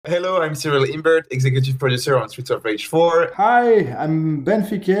Hello, I'm Cyrille Imbert, executive producer on Streets of Rage 4. Hi, I'm Ben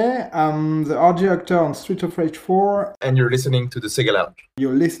Fiquet. I'm the audio actor on Street of Rage 4. And you're listening to the Sega Lounge.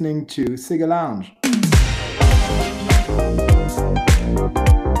 You're listening to Sega Lounge.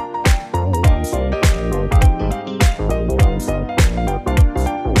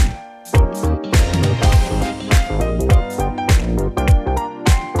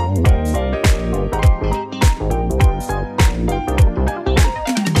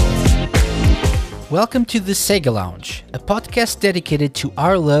 Welcome to the Sega Lounge, a podcast dedicated to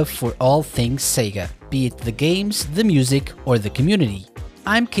our love for all things Sega, be it the games, the music, or the community.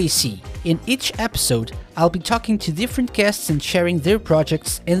 I'm KC. In each episode, I'll be talking to different guests and sharing their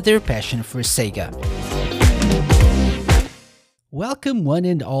projects and their passion for Sega. Welcome one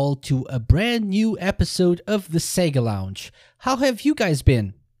and all to a brand new episode of the Sega Lounge. How have you guys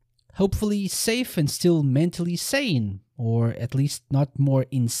been? Hopefully safe and still mentally sane, or at least not more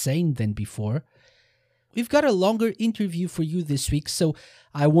insane than before. We've got a longer interview for you this week, so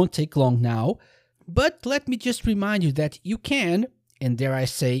I won't take long now. But let me just remind you that you can, and dare I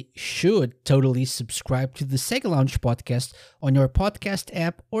say, should totally subscribe to the Sega Lounge podcast on your podcast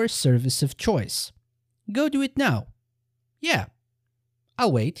app or service of choice. Go do it now. Yeah,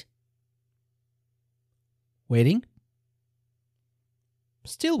 I'll wait. Waiting.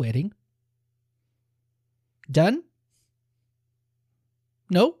 Still waiting. Done?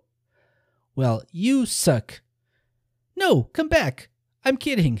 No? Well, you suck. No, come back. I'm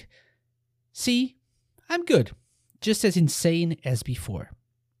kidding. See? I'm good. Just as insane as before.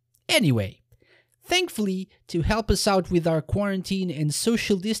 Anyway, thankfully, to help us out with our quarantine and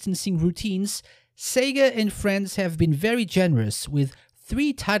social distancing routines, Sega and friends have been very generous with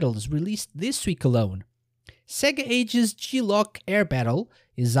 3 titles released this week alone. Sega Age's G-Lock Air Battle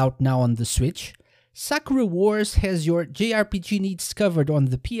is out now on the Switch. Sakura Wars has your JRPG needs covered on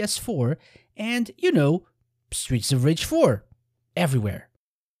the PS4, and, Streets of Rage 4. Everywhere.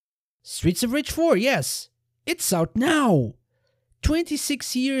 Streets of Rage 4, yes. It's out now.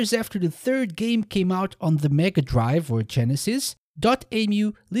 26 years after the third game came out on the Mega Drive or Genesis,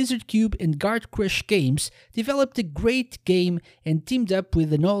 Dotemu, Lizardcube, and Guard Crush Games developed a great game and teamed up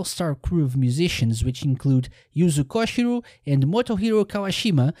with an all-star crew of musicians which include Yuzo Koshiro and Motohiro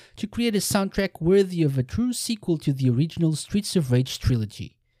Kawashima to create a soundtrack worthy of a true sequel to the original Streets of Rage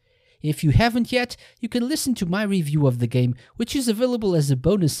trilogy. If you haven't yet, you can listen to my review of the game, which is available as a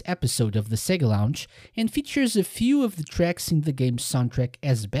bonus episode of the Sega Lounge and features a few of the tracks in the game's soundtrack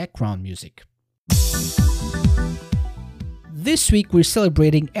as background music. This week we're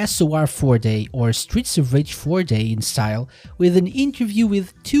celebrating SOR 4 Day or Streets of Rage 4 Day in style with an interview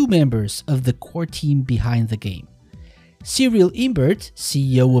with 2 members of the core team behind the game. Cyrille Imbert,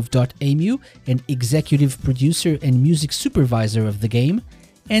 CEO of Dotemu and executive producer and music supervisor of the game,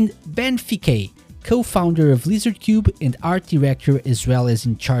 and Ben Fiquet, co-founder of Lizardcube and art director as well as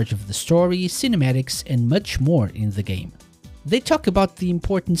in charge of the story, cinematics, and much more in the game. They talk about the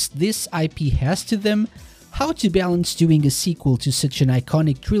importance this IP has to them, how to balance doing a sequel to such an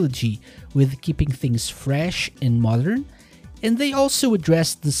iconic trilogy with keeping things fresh and modern, and they also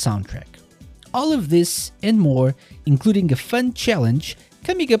address the soundtrack. All of this and more, including a fun challenge,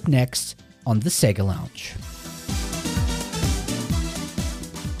 coming up next on the Sega Lounge.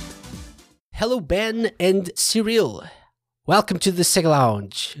 Hello, Ben and Cyrille. Welcome to the Sega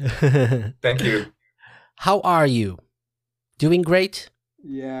Lounge. Thank you. How are you? Doing great?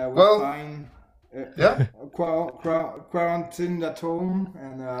 Yeah, we're fine. Yeah. Quarantined at home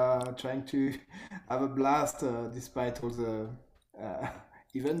and trying to have a blast despite all the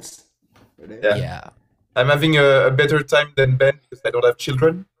events. Yeah. I'm having a better time than Ben because I don't have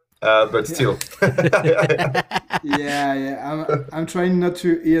children, but still. Yeah. I'm trying not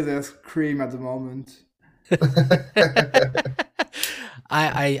to hear their scream at the moment.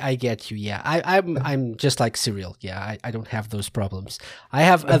 I get you. Yeah, I'm just like Cyrille. Yeah, I don't have those problems. I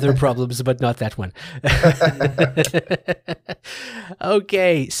have other problems, but not that one.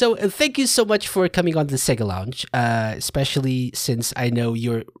 Okay, so thank you so much for coming on the Sega Lounge, especially since I know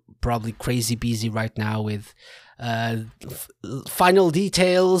you're probably crazy busy right now with final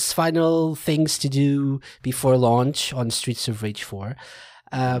details, final things to do before launch on Streets of Rage 4.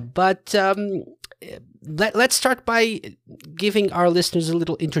 But let's start by giving our listeners a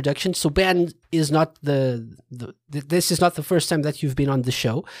little introduction. So Ben is not this is not the first time that you've been on the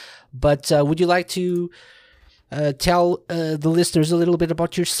show, but would you like to tell the listeners a little bit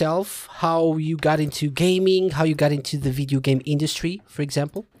about yourself, how you got into gaming, how you got into the video game industry, for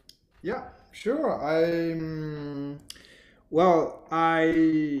example? Yeah, sure. I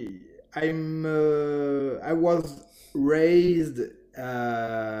was raised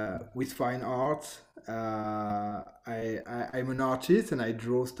with fine art. I'm an artist and I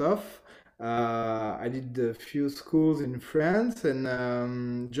draw stuff. I did a few schools in France,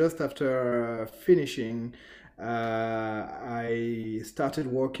 and just after finishing, I started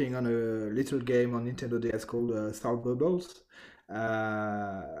working on a little game on Nintendo DS called Star Bubbles,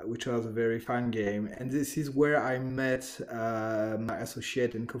 which was a very fun game. And this is where I met my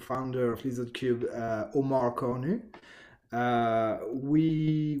associate and co-founder of Lizardcube, Omar Cornu.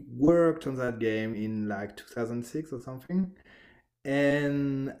 We worked on that game in like 2006 or something,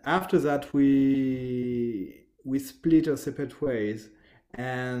 and after that we split our separate ways,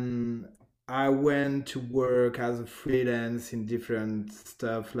 and I went to work as a freelance in different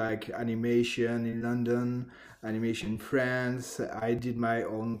stuff like animation in London, animation in France. I did my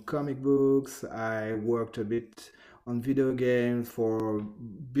own comic books. I worked a bit on video games for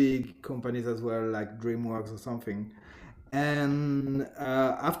big companies as well, like DreamWorks or something. And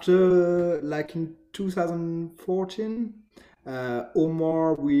after, like in 2014,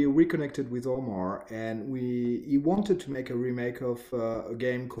 we reconnected with Omar, and he wanted to make a remake of a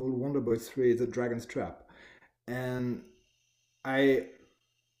game called Wonder Boy 3: The Dragon's Trap. And I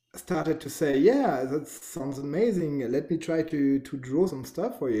started to say, yeah, that sounds amazing. Let me try to draw some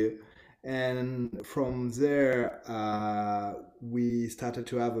stuff for you. And from there, we started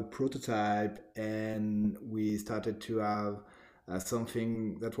to have a prototype, and we started to have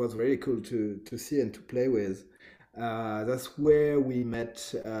something that was very cool to see and to play with. That's where we met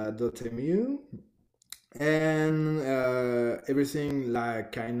Dotemu, and everything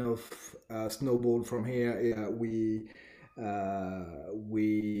like kind of snowballed from here. We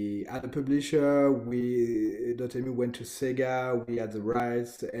had a publisher. Dotemu went to Sega. We had the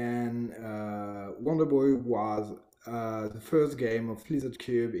rights, and Wonder Boy was the first game of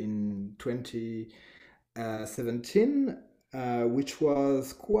Lizardcube in 2017, which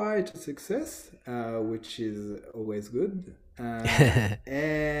was quite a success, which is always good.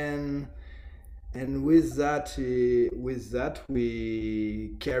 And with that,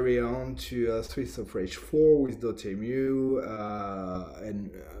 we carry on to Streets of Rage 4 with Dotemu,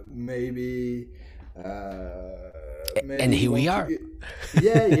 and maybe. And here we are.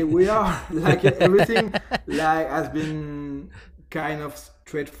 Yeah, here we are. Like everything, like has been kind of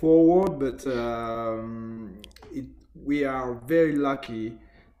straightforward, but we are very lucky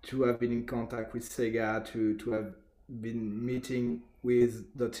to have been in contact with Sega, to have been meeting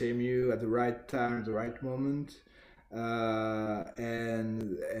with Dotemu at the right time, the right moment,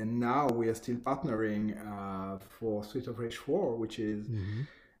 and now we are still partnering for Street of Rage 4, which is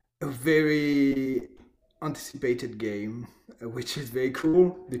a very anticipated game, which is very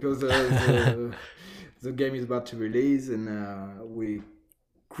cool because the game is about to release, and we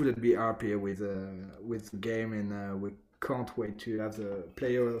couldn't be happier with the game, and we can't wait to have the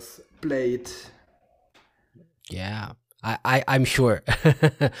players play it. Yeah, I'm sure.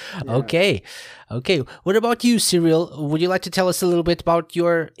 Okay. What about you, Cyrille? Would you like to tell us a little bit about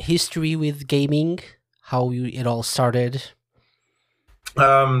your history with gaming? How it all started?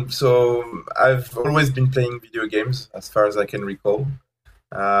 So I've always been playing video games as far as I can recall.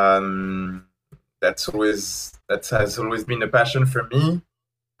 That has always been a passion for me.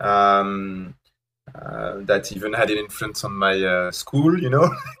 That even had an influence on my school,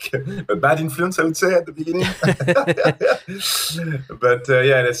 like a bad influence, I would say, at the beginning. But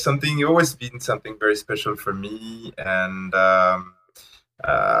yeah, that's always been something very special for me. And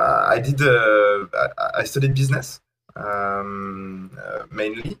I studied business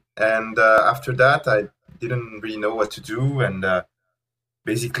mainly, and after that, I didn't really know what to do. And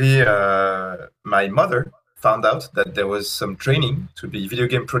basically, my mother found out that there was some training to be video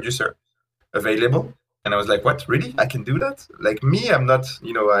game producer available, and I was like, what, really? I can do that? Like, me, I'm not,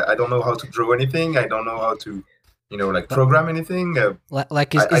 I don't know how to draw anything. I don't know how to, like program anything. Is I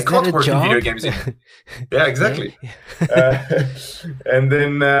that can't a work job? in video games. Yeah, exactly. And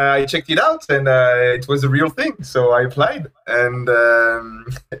then I checked it out, and it was a real thing. So I applied, and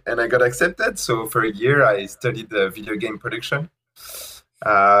I got accepted. So for a year, I studied video game production,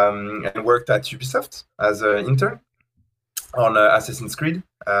 and worked at Ubisoft as an intern on Assassin's Creed,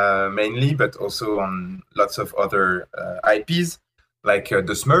 mainly, but also on lots of other IPs, like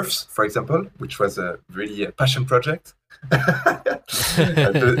the Smurfs, for example, which was a really passion project.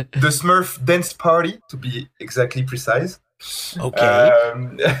 the Smurf Dance Party, to be exactly precise. Okay.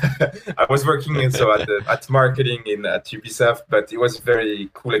 I was working at marketing at Ubisoft, but it was a very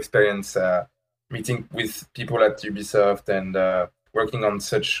cool experience meeting with people at Ubisoft, and working on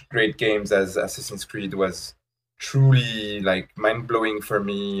such great games as Assassin's Creed was truly like mind-blowing for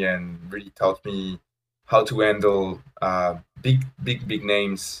me, and really taught me how to handle big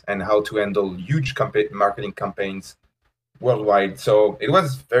names and how to handle huge marketing campaigns worldwide. So it was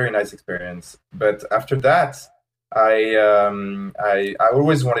a very nice experience. But after that, I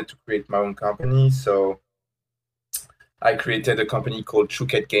always wanted to create my own company. So I created a company called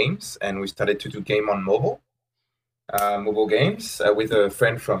Fiquet Games, and we started to do mobile games with a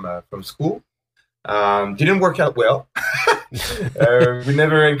friend from school. Didn't work out well. We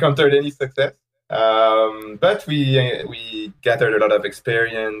never encountered any success. But we gathered a lot of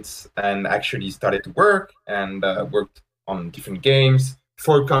experience and actually started to work and worked on different games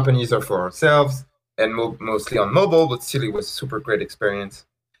for companies or for ourselves, and mostly on mobile, but still it was a super great experience.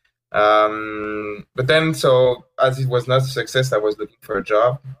 But then, so as it was not a success, I was looking for a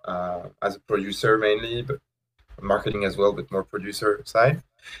job as a producer mainly, but marketing as well, but more producer side.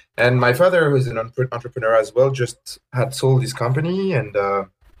 And my father, who is an entrepreneur as well, just had sold his company, and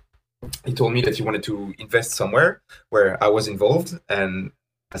he told me that he wanted to invest somewhere where I was involved. And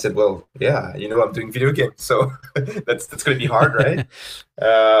I said, well, yeah, I'm doing video games, so that's going to be hard, right?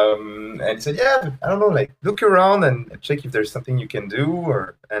 And he said, yeah, but I don't know, like look around and check if there's something you can do.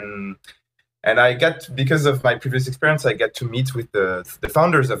 And I got, because of my previous experience, I got to meet with the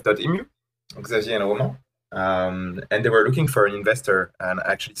founders of Dotemu, Xavier and Roman. And they were looking for an investor and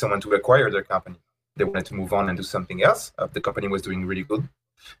actually someone to acquire their company. They wanted to move on and do something else. The company was doing really good,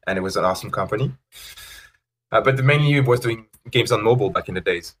 and it was an awesome company. But mainly it was doing games on mobile back in the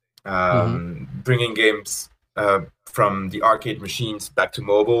days, bringing games from the arcade machines back to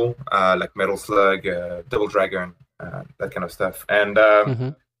mobile, like Metal Slug, Double Dragon, that kind of stuff. And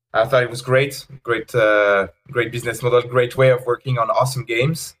I thought it was great business model, great way of working on awesome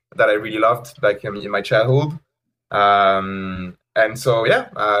games that I really loved back in my childhood. And so,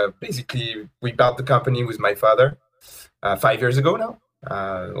 basically we built the company with my father 5 years ago now,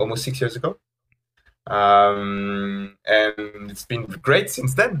 almost 6 years ago. And it's been great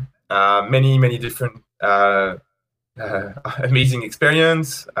since then. Many different amazing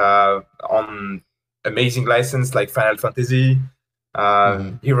experience on amazing license like Final Fantasy,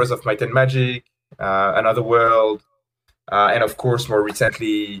 Heroes of Might and Magic, Another World, and of course more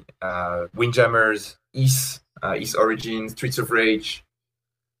recently Windjammers, Ys Origins, Streets of Rage,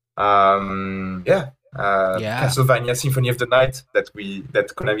 Castlevania Symphony of the Night that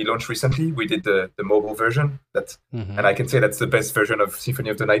Konami launched recently. We did the mobile version, and I can say that's the best version of Symphony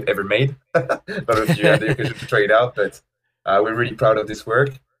of the Night ever made. I don't know if you had the occasion to try it out, but we're really proud of this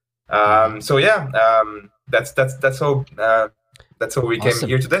work. That's how we came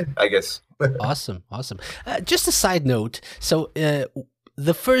here today, I guess. Awesome. Just a side note. So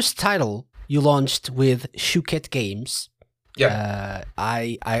the first title you launched with Fiquet Games. Yeah.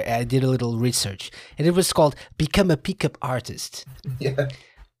 I did a little research, and it was called Become a Pickup Artist. Yeah.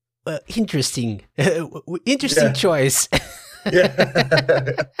 Interesting choice.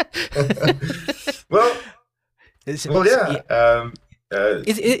 Yeah. well, yeah.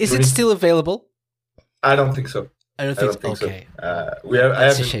 Is it still available? I don't think so. I don't think so. Okay.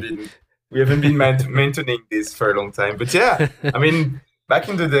 We haven't been maintaining this for a long time, but yeah, I mean, back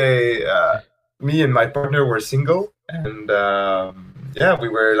in the day, me and my partner were single, and we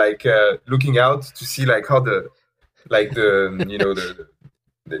were like looking out to see like how the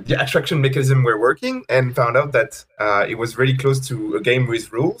attraction mechanism were working, and found out that it was really close to a game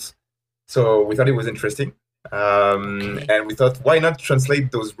with rules. So we thought it was interesting. And we thought, why not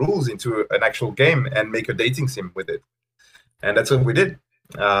translate those rules into an actual game and make a dating sim with it? And that's what we did.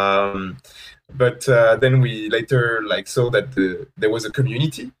 But then we later saw that there was a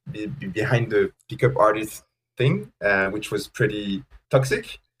community behind the pickup artist thing, which was pretty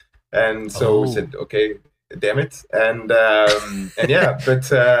toxic. And so we said, okay, damn it. And yeah,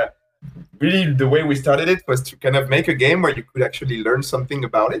 but really the way we started it was to kind of make a game where you could actually learn something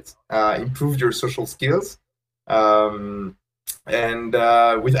about it, improve your social skills. I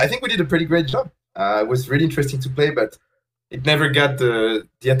think we did a pretty great job. It was really interesting to play, but it never got the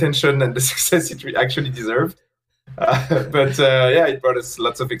attention and the success it actually deserved. But it brought us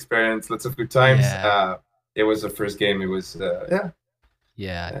lots of experience, lots of good times. Yeah. It was the first game. It was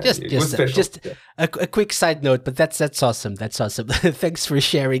just a quick side note, but that's awesome. That's awesome. Thanks for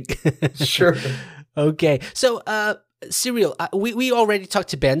sharing. Sure. Okay, so Cyrille, we already talked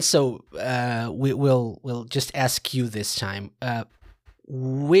to Ben, so we'll just ask you this time.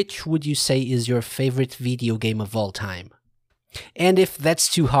 Which would you say is your favorite video game of all time? And if that's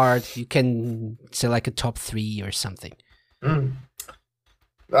too hard, you can say like a top 3 or something.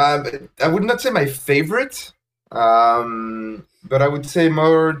 I would not say my favorite, but I would say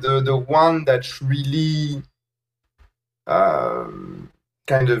more the one that really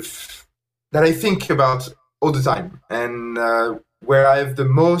kind of that I think about all the time, and where I have the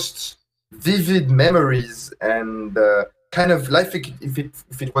most vivid memories and kind of life, if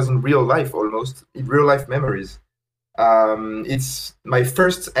it was in real life, almost in real life memories. It's my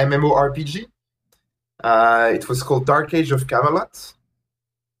first MMORPG. It was called Dark Age of Camelot,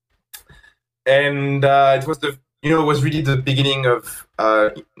 and it was it was really the beginning of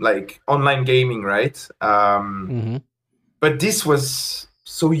like online gaming, right? But this was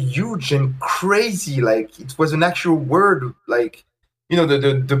so huge and crazy. Like, it was an actual world. Like,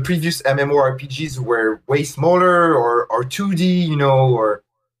 the previous MMORPGs were way smaller or 2D,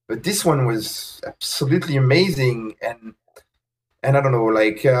 but this one was absolutely amazing. And I don't know,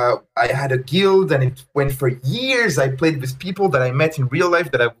 like, I had a guild, and it went for years. I played with people that I met in real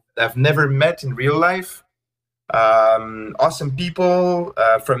life that I've never met in real life. Awesome people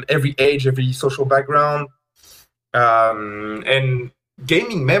from every age, every social background. And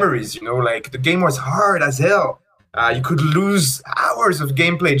gaming memories, like, the game was hard as hell. You could lose hours of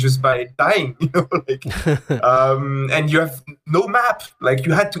gameplay just by dying, like, and you have no map. Like,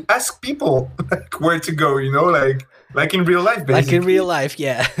 you had to ask people like where to go, like in real life, basically. Like in real life,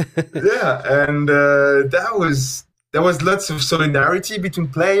 yeah. Yeah, and there was lots of solidarity between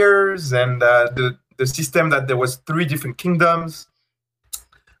players, and the system that there was 3 different kingdoms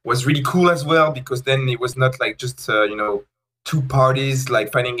was really cool as well, because then it was not like just 2 parties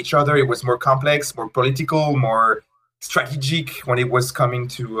like fighting each other. It was more complex, more political, more strategic when it was coming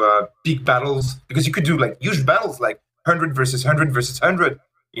to big battles, because you could do like huge battles, like 100 versus 100 versus 100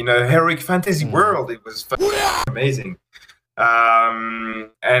 in a heroic fantasy world. It was amazing.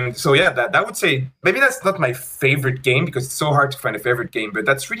 And so, yeah, that I would say maybe that's not my favorite game, because it's so hard to find a favorite game, but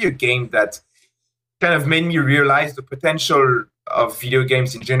that's really a game that kind of made me realize the potential of video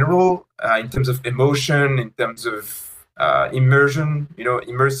games in general, in terms of emotion, in terms of immersion,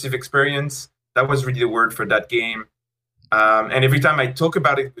 immersive experience. That was really the word for that game. And every time I talk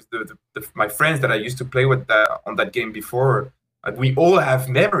about it with my friends that I used to play with on that game before, we all have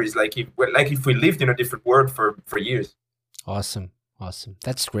memories, like if we lived in a different world for years. Awesome.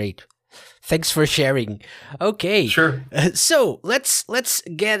 That's great. Thanks for sharing. Okay. Sure. So let's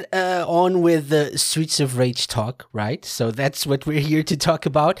get on with the Streets of Rage talk, right? So that's what we're here to talk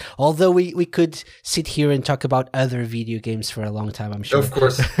about. Although we could sit here and talk about other video games for a long time, I'm sure. Of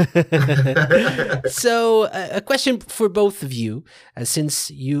course. So a question for both of you,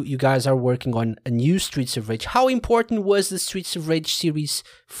 since you guys are working on a new Streets of Rage, how important was the Streets of Rage series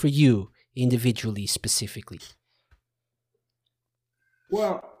for you individually, specifically?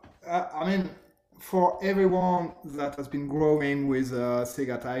 Well, I mean, for everyone that has been growing with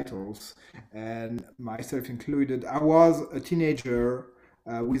Sega titles, and myself included, I was a teenager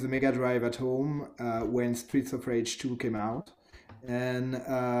with a Mega Drive at home when Streets of Rage 2 came out, and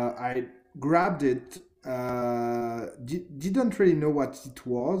I grabbed it, didn't really know what it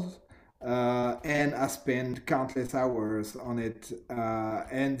was, and I spent countless hours on it,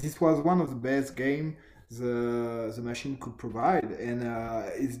 and this was one of the best games the machine could provide, and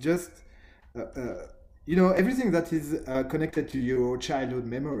it's just everything that is connected to your childhood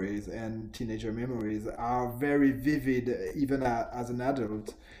memories and teenager memories are very vivid even as an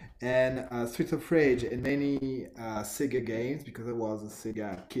adult. And Streets of Rage and many Sega games, because I was a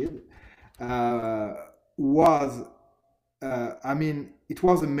Sega kid, was it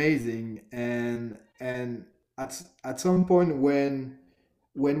was amazing. And at some point when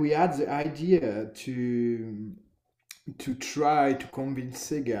we had the idea to try to convince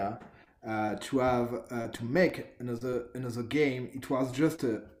Sega to make another game, it was just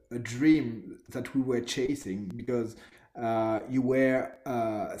a dream that we were chasing, because you were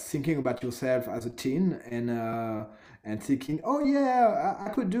thinking about yourself as a teen and thinking, oh yeah, I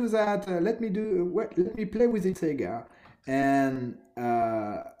could do that. Let me play with it, Sega. And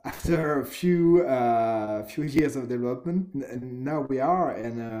after a few years of development, now we are,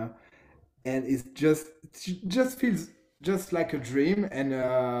 and it just feels just like a dream, and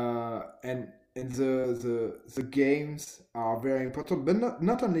the games are very important, but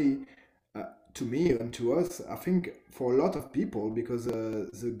not only to me and to us. I think for a lot of people, because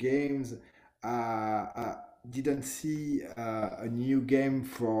the games didn't see a new game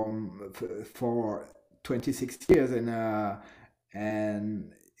for 26 years,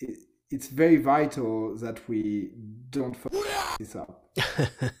 and it's very vital that we don't fuck this up.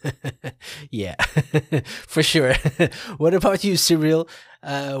 Yeah, for sure. What about you, Cyrille?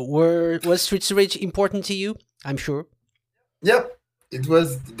 Was Streets of Rage important to you? I'm sure. Yeah, it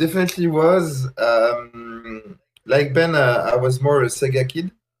definitely was. Like Ben, I was more a Sega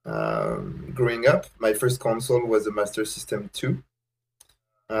kid growing up. My first console was a Master System 2.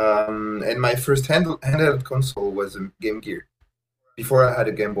 And my first handheld console was a Game Gear. Before I had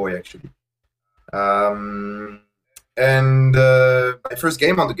a Game Boy, actually. And my first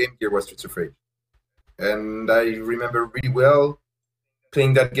game on the Game Gear was Streets of Rage. And I remember really well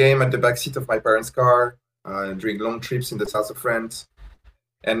playing that game at the backseat of my parents' car during long trips in the south of France,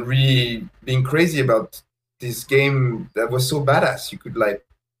 and really being crazy about this game that was so badass. You could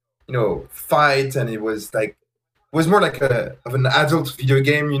fight, and it was more like of an adult video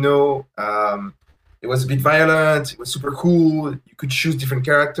game. It was a bit violent. It was super cool. You could choose different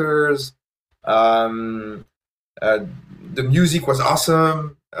characters. The music was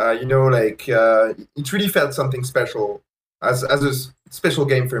awesome. It really felt something special as a special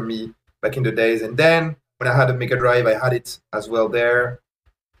game for me back in the days. And then when I had a Mega Drive, I had it as well there.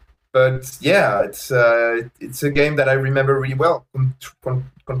 But yeah, it's a game that I remember really well,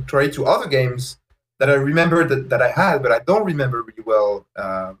 contrary to other games that I remember that I had, but I don't remember really well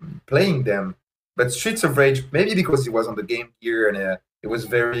playing them. But Streets of Rage, maybe because it was on the Game Gear and it was a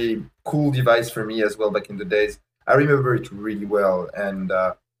very cool device for me as well back in the days. I remember it really well, and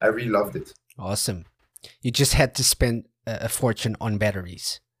I really loved it. Awesome. You just had to spend a fortune on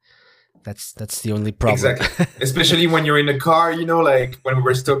batteries. That's the only problem. Exactly. Especially when you're in a car, like when we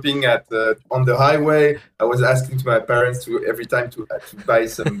were stopping on the highway, I was asking to my parents every time to buy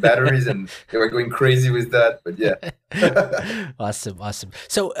some batteries, and they were going crazy with that. But yeah. Awesome.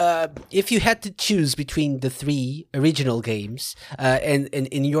 So if you had to choose between the 3 original games, and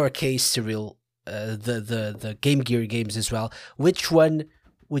in your case, Cyrille, the Game Gear games as well, which one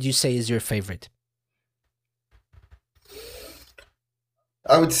would you say is your favorite?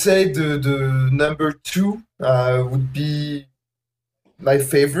 I would say the number 2 would be my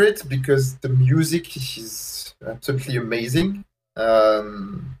favorite because the music is absolutely amazing.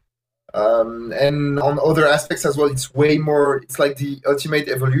 And on other aspects as well, it's way more. It's like the ultimate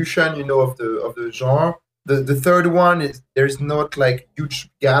evolution, of the genre. The third one is there's not like huge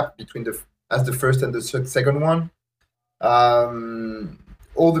gap between the first and the second one.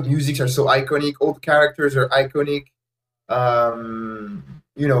 All the musics are so iconic. All the characters are iconic.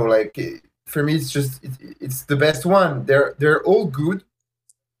 For me, it's the best one. They're all good,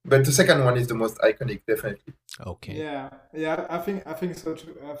 but the second one is the most iconic, definitely. Okay. Yeah. I think so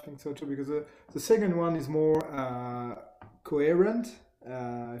too. Because the second one is more coherent,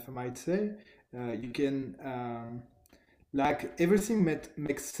 if I might say. You can everything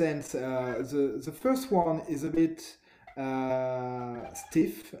makes sense. The first one is a bit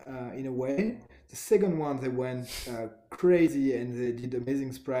stiff in a way. The second one, they went crazy and they did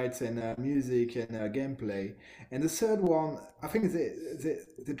amazing sprites and music and gameplay. And the third one, I think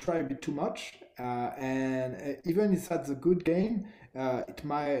they try a bit too much. And even if that's a good game, it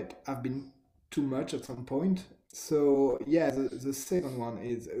might have been too much at some point. So yeah, the second one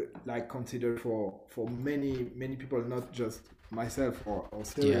is considered for many people, not just myself or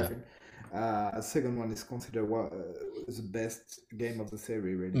Cyrille. Yeah. I think. Second one is considered the best game of the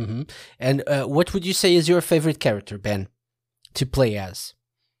series, really. Mm-hmm. And what would you say is your favorite character, Ben, to play as?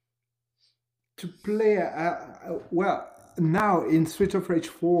 To play, well, now in Street of Rage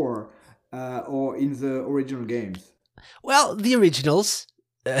 4 or in the original games? Well, the originals.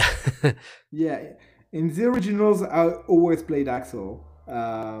 Yeah, in the originals, I always played Axel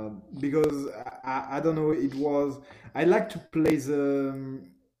because I don't know, I like to play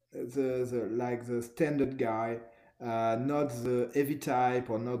the standard guy, not the heavy type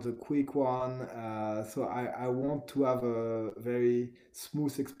or not the quick one. So I want to have a very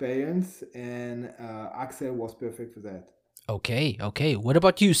smooth experience, and Axel was perfect for that. Okay. What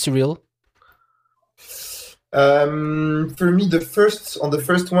about you, Cyrille? For me, the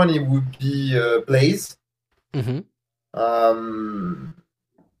first one, it would be Blaze. Mm-hmm.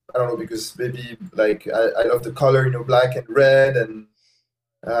 I don't know, because maybe I love the color, black and red, and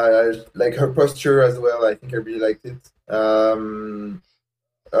like her posture as well. I think I really liked it. On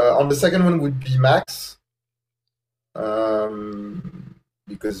the second one would be Max,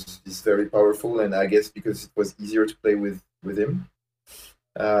 because he's very powerful, and I guess because it was easier to play with him.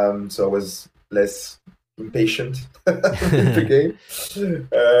 So I was less impatient with the game.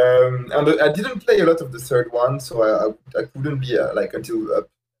 And I didn't play a lot of the third one, so I couldn't be until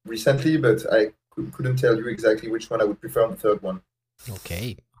recently, but I couldn't tell you exactly which one I would prefer on the third one.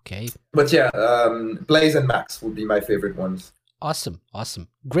 Okay. But yeah, Blaze and Max would be my favorite ones. Awesome.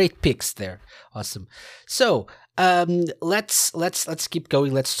 Great picks there. Awesome. So let's keep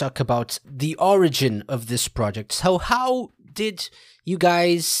going. Let's talk about the origin of this project. So how did you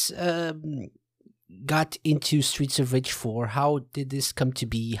guys got into Streets of Rage 4? How did this come to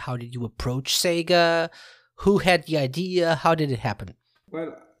be? How did you approach Sega? Who had the idea? How did it happen?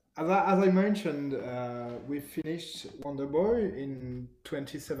 Well, as I mentioned, we finished Wonder Boy in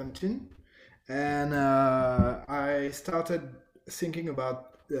 2017, and I started thinking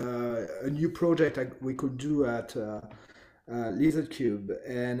about a new project we could do at Lizardcube,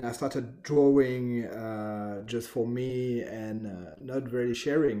 and I started drawing just for me and not really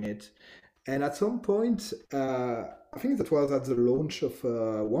sharing it. And at some point, I think that was at the launch of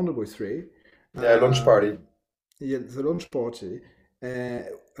Wonder Boy 3. Yeah, launch party. Yeah, the launch party.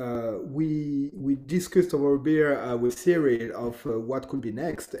 We discussed over beer with Cyrille of what could be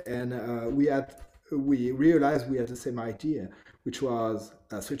next, and we realized we had the same idea, which was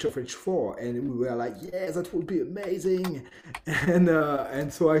Switch of Rage 4, and we were like, yeah, that would be amazing,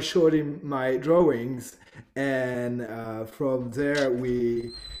 and so I showed him my drawings, and from there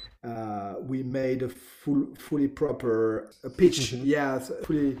we made a fully proper pitch, yes,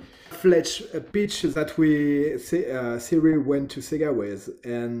 fully fledged pitch that Cyrille went to Sega with,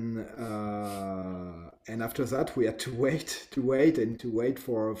 and after that we had to wait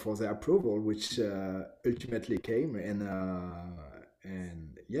for their approval, which ultimately came, and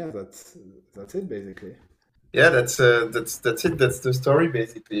yeah, that's it basically. Yeah, that's it. That's the story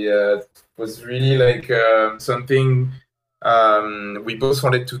basically. It was really like something we both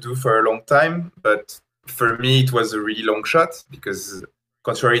wanted to do for a long time, but for me it was a really long shot because,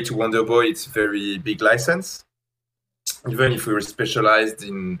 contrary to Wonder Boy, it's a very big license. Even if we were specialized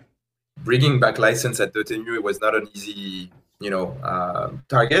in bringing back license at Dotemu, it was not an easy,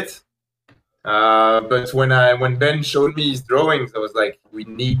 target. But when Ben showed me his drawings, I was like, we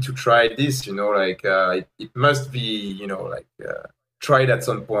need to try this, it must be, tried at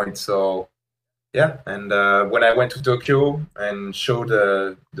some point. So yeah, and when I went to Tokyo and showed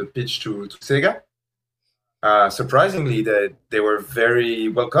the pitch to Sega, surprisingly, they were very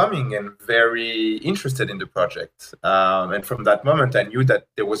welcoming and very interested in the project. And from that moment, I knew that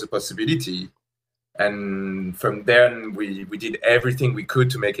there was a possibility. And from then, we did everything we could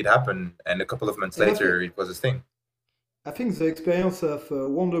to make it happen. And a couple of months later, it was a thing. I think the experience of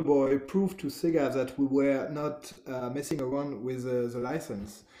Wonder Boy proved to Sega that we were not messing around with the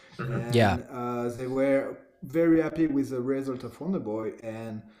license. Mm-hmm. And they were very happy with the result of Wonder Boy,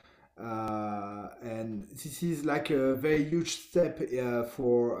 and this is like a very huge step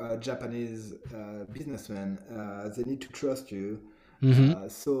for Japanese businessmen. They need to trust you. Mm-hmm.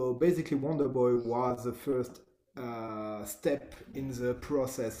 So basically, Wonder Boy was the first step in the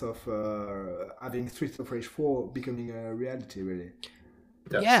process of having Streets of Rage 4 becoming a reality, really.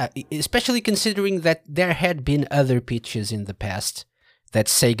 Yeah, especially considering that there had been other pitches in the past that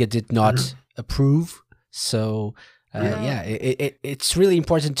Sega did not approve. So, it's really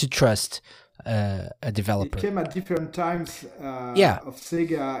important to trust a developer. It came at different times of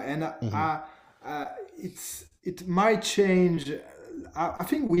Sega, and it might change. I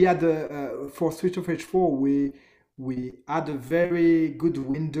think we had for Street of Rage 4 we had a very good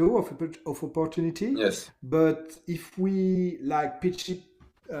window of opportunity. Yes. But if we pitch it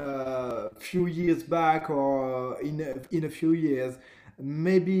few years back or in a few years,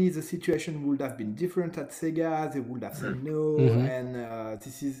 maybe the situation would have been different at Sega. They would have said no, and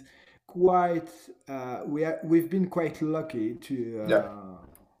this is quite. We've been quite lucky to.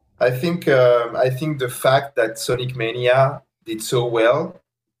 I think the fact that Sonic Mania did so well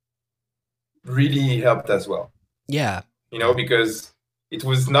really helped as well. Yeah. Because it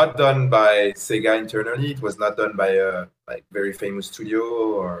was not done by Sega internally. It was not done by a very famous studio,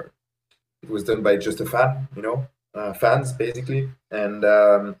 or it was done by just a fan, fans basically. And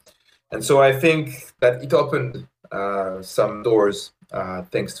so I think that it opened some doors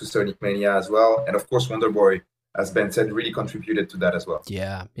thanks to Sonic Mania as well. And of course, Wonder Boy, as Ben said, really contributed to that as well.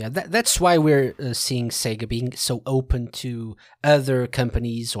 Yeah. That's why we're seeing Sega being so open to other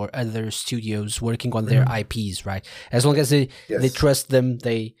companies or other studios working on their IPs, right? As long as they trust them,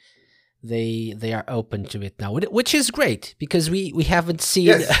 they are open to it now, which is great because we haven't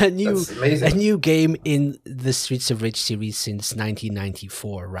seen a new game in the Streets of Rage series since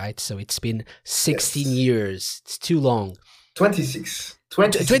 1994, right? So it's been 16 years. It's too long. 26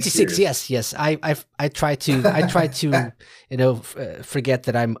 years. Yes. I try to forget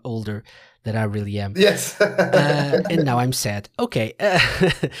that I'm older than I really am. Yes. And now I'm sad. Okay.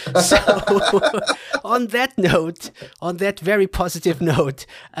 So on that very positive note,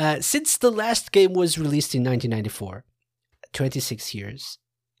 since the last game was released in 1994, 26 years,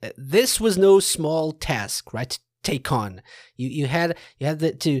 this was no small task, right? take on. You had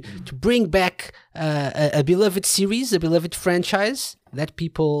to bring back a beloved series, a beloved franchise that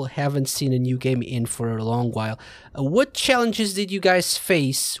people haven't seen a new game in for a long while. What challenges did you guys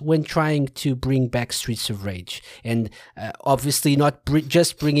face when trying to bring back Streets of Rage? And obviously not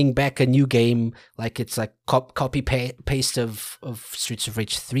just bringing back a new game like it's like copy paste of Streets of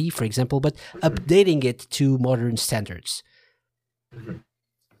Rage 3, for example, but updating it to modern standards.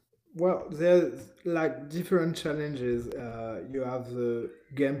 Well, there's like different challenges. You have the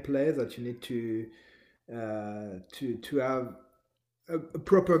gameplay that you need to have a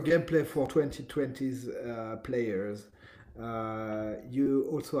proper gameplay for 2020's players. You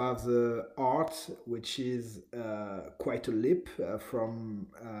also have the art, which is quite a leap from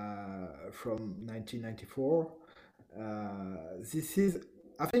 1994. This is,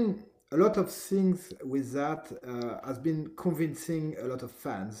 I think, a lot of things with that has been convincing a lot of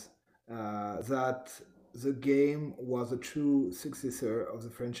fans that the game was a true successor of the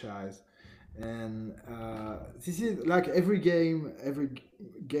franchise. And this is like every game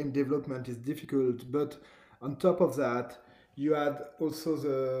development is difficult, but on top of that, you had also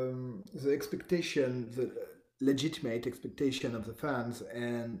the expectation, the legitimate expectation of the fans,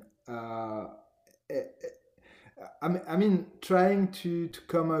 and I mean, trying to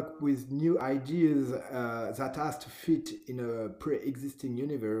come up with new ideas that has to fit in a pre-existing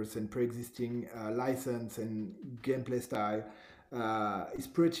universe and pre-existing license and gameplay style is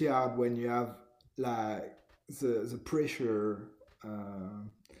pretty hard when you have like the pressure.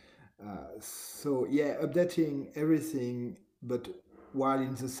 So yeah, updating everything, but while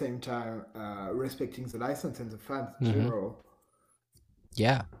in the same time respecting the license and the fans in general.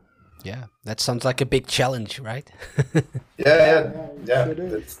 Yeah. Yeah, that sounds like a big challenge, right? Yeah.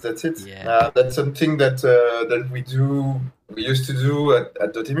 That's it. Yeah. That's something that we used to do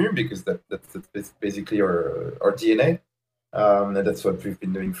at Dotemu, because that's basically our DNA. And that's what we've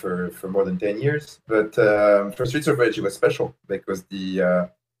been doing for more than 10 years. But for Streets of Rage, it was special because the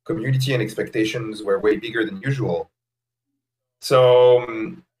community and expectations were way bigger than usual. So,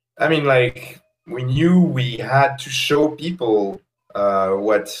 I mean, like, we knew we had to show people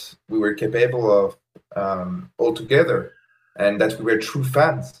what we were capable of all together, and that we were true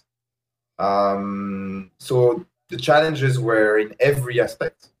fans. So the challenges were in every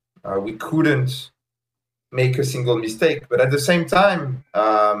aspect. We couldn't make a single mistake, but at the same time,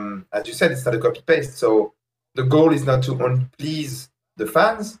 as you said, it's not a copy-paste. So the goal is not to only please the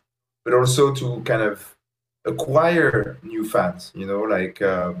fans, but also to kind of acquire new fans, like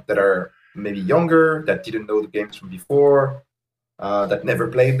that are maybe younger, that didn't know the games from before, that never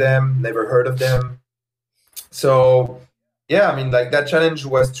played them, never heard of them. So yeah, I mean, like, that challenge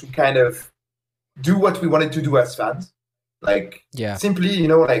was to kind of do what we wanted to do as fans. Like, simply,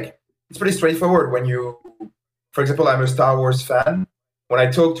 like, it's pretty straightforward. When you, for example, I'm a Star Wars fan. When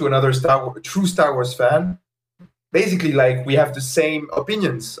I talk to another true Star Wars fan, basically, like, we have the same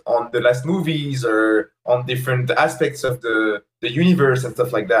opinions on the last movies or on different aspects of the universe and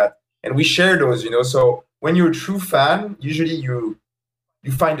stuff like that. And we share those, so when you're a true fan, usually you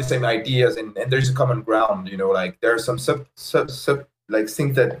find the same ideas and there's a common ground, like, there are some sub like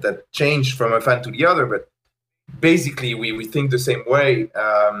things that change from a fan to the other, but basically we think the same way.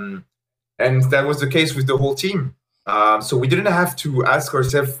 And that was the case with the whole team. So we didn't have to ask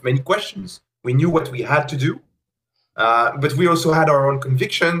ourselves many questions. We knew what we had to do, but we also had our own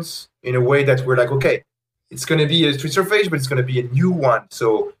convictions in a way that we're like, okay, it's going to be a Streets of Rage, but it's going to be a new one.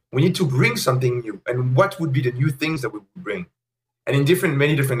 So we need to bring something new. And what would be the new things that we would bring? And in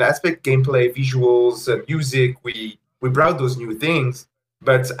many different aspects, gameplay, visuals, music, we brought those new things.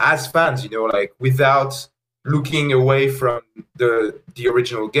 But as fans, like, without looking away from the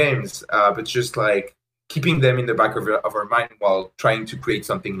original games, but just like keeping them in the back of our mind while trying to create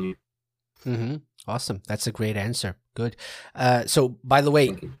something new. Mm-hmm. Awesome. That's a great answer. Good. So, by the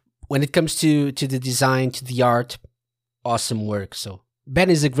way, when it comes to the design, to the art, awesome work. So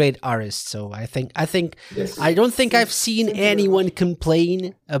Ben is a great artist. So I think yes. I don't think I've seen anyone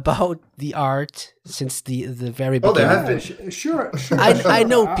complain about the art since the very beginning. Oh, there have been. Sure. I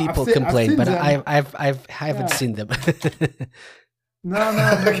know people complain, but I haven't seen them. No.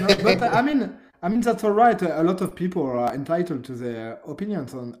 But I mean that's all right. A lot of people are entitled to their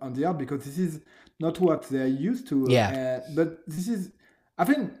opinions on the art because this is not what they're used to. Yeah. But this is, I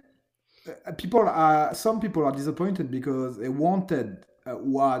think, some people are disappointed because they wanted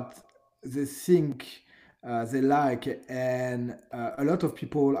what they think they like, and a lot of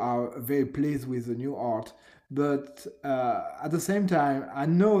people are very pleased with the new art. But at the same time, I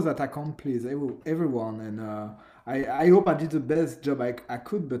know that I can't please everyone, and I hope I did the best job I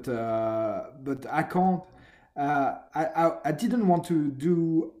could, but I can't. I didn't want to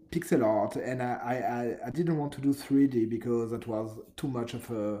do pixel art, and I didn't want to do 3D because that was too much of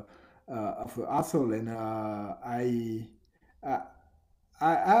a hassle, and uh, I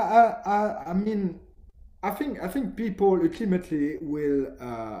mean, I think people ultimately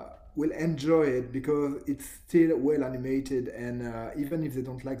will enjoy it because it's still well animated, and even if they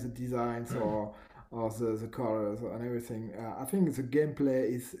don't like the designs or the colors and everything, I think the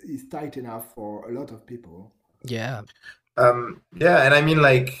gameplay is tight enough for a lot of people. Yeah. Yeah, and I mean,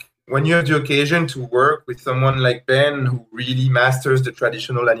 like, when you have the occasion to work with someone like Ben who really masters the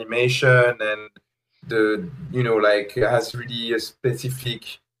traditional animation and like has really a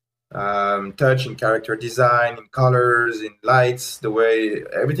specific touch in character design, in colors, in lights, the way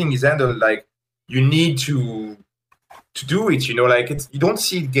everything is handled, like, you need to do it, like, you don't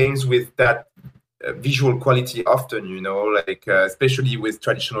see games with that visual quality often, like, especially with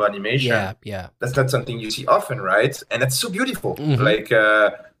traditional animation. Yeah. That's not something you see often, right? And that's so beautiful. Mhm. Like,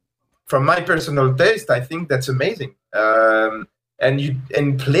 from my personal taste, I think that's amazing.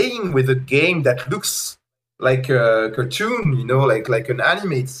 And playing with a game that looks like a cartoon, like an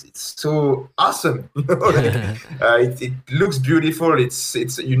anime, it's so awesome. It looks beautiful. It's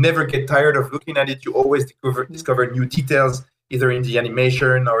you never get tired of looking at it. You always discover new details, either in the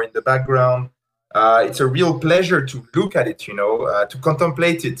animation or in the background. It's a real pleasure to look at it, to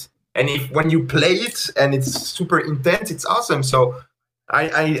contemplate it. And when you play it and it's super intense, it's awesome. So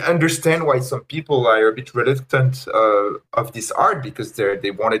I understand why some people are a bit reluctant of this art, because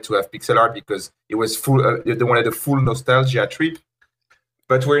they wanted to have pixel art because it was full. They wanted a full nostalgia trip.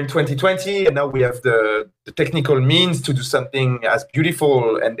 But we're in 2020, and now we have the technical means to do something as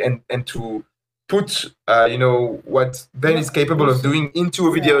beautiful and to put what Ben is capable of doing into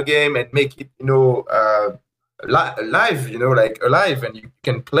a video game and make it live, like alive, and you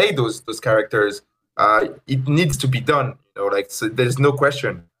can play those characters. It needs to be done, so there's no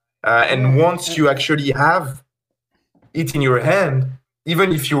question. And once you actually have it in your hand,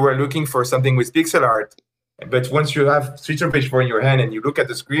 even if you were looking for something with pixel art, but once you have Streets of Rage 4 in your hand and you look at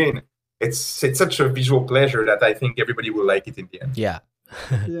the screen, it's such a visual pleasure that I think everybody will like it in the end. Yeah.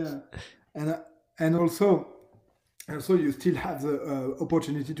 Yeah, and also you still have the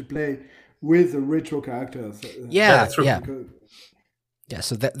opportunity to play with the retro characters. Yeah, that's true. yeah. Yeah,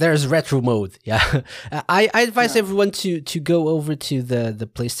 so there's retro mode. Yeah, I advise everyone to go over to the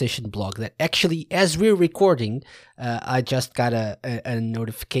PlayStation blog. That actually, as we're recording, I just got a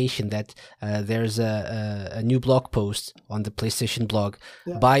notification that there's a new blog post on the PlayStation blog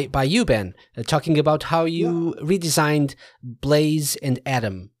by you, Ben, talking about how you redesigned Blaze and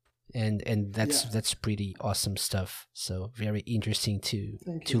Adam, and that's pretty awesome stuff. So very interesting to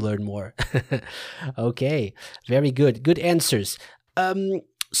learn more. Okay, very good answers.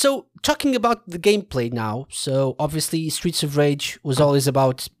 So talking about the gameplay now, so obviously Streets of Rage was always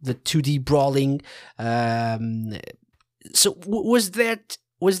about the 2D brawling. So was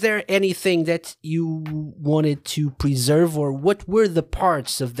there anything that you wanted to preserve, or what were the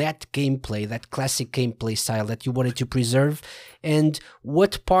parts of that gameplay, that classic gameplay style that you wanted to preserve, and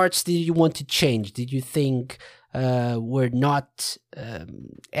what parts did you want to change? Did you think were not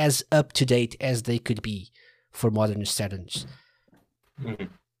as up to date as they could be for modern standards? Mm-hmm.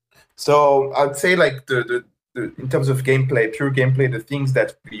 So I'd say, like, the in terms of gameplay, pure gameplay, the things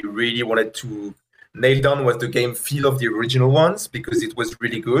that we really wanted to nail down was the game feel of the original ones, because it was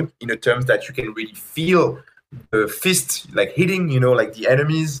really good in a terms that you can really feel the fist like hitting, like the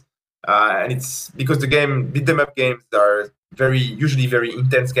enemies. And it's because the game beat them up games are usually very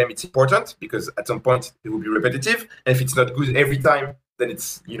intense game. It's important because at some point it will be repetitive, and if it's not good every time, then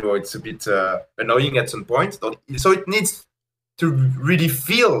it's it's a bit annoying at some point. So it needs to really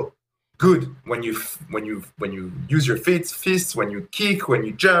feel good when you use your fists, when you kick, when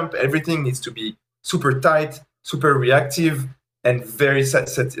you jump. Everything needs to be super tight, super reactive, and very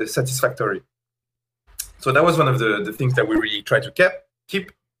satisfactory. So that was one of the things that we really tried to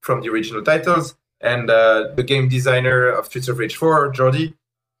keep from the original titles. And the game designer of Streets of Rage 4, Jordi,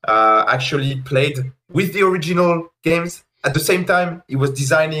 actually played with the original games. At the same time, he was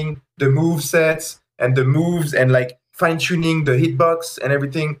designing the move sets and the moves and like fine-tuning the hitbox and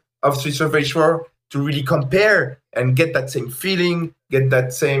everything of Streets of Rage 4 to really compare and get that same feeling, get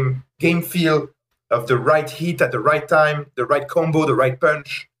that same game feel of the right hit at the right time, the right combo, the right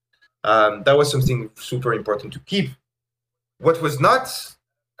punch. That was something super important to keep. What was not,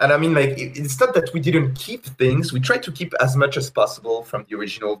 and I mean, like, it's not that we didn't keep things. We tried to keep as much as possible from the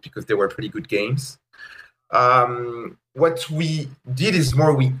original because they were pretty good games. What we did is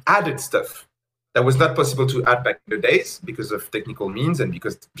we added stuff that was not possible to add back in the days because of technical means and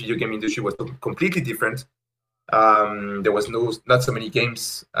because the video game industry was completely different. There was not so many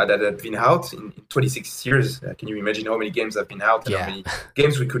games that had been out in 26 years. Can you imagine how many games have been out and how many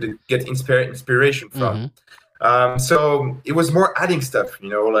games we could get inspiration from? So it was more adding stuff,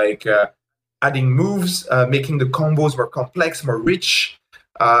 like adding moves, making the combos more complex, more rich,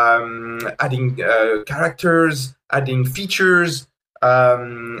 adding characters, adding features,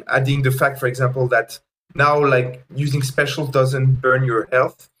 adding the fact, for example, that now like using special doesn't burn your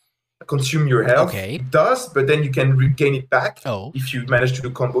health, consume your health. Okay. It does, but then you can regain it back if you manage to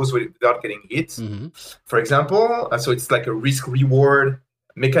do combos without getting hit, for example. So it's like a risk-reward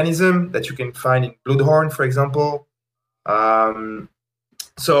mechanism that you can find in Bloodhorn, for example.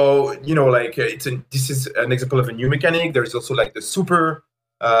 So like this is an example of a new mechanic. There's also like the super,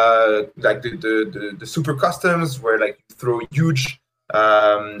 like the super customs where like you throw huge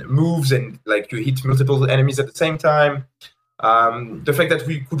moves and like you hit multiple enemies at the same time. The fact that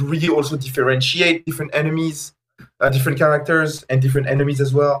we could really also differentiate different enemies, different characters, and different enemies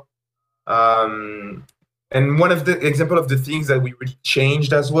as well. And one of the example of the things that we really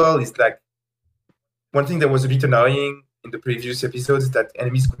changed as well is like one thing that was a bit annoying in the previous episodes is that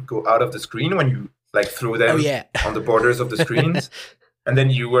enemies could go out of the screen when you like throw them on the borders of the screens. And then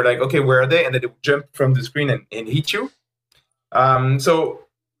you were like, okay, where are they? And then they would jump from the screen and hit you.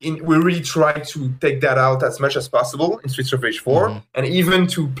 We really try to take that out as much as possible in Streets of Rage 4, and even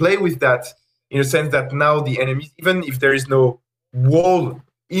to play with that in a sense that now the enemies, even if there is no wall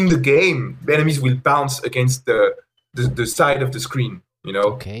in the game, the enemies will bounce against the side of the screen,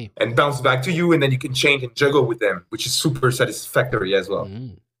 and bounce back to you, and then you can change and juggle with them, which is super satisfactory as well.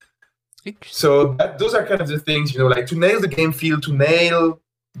 So those are kind of the things, like to nail the game feel, to nail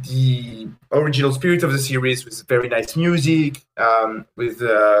the original spirit of the series with very nice music, with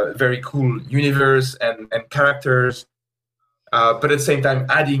a very cool universe and characters, but at the same time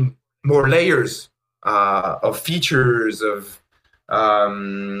adding more layers of features, of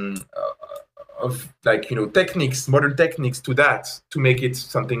like techniques, modern techniques to that, to make it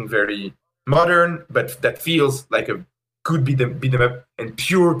something very modern, but that feels like a good beat 'em up and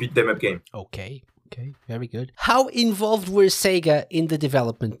pure beat 'em up game. Okay, very good. How involved were Sega in the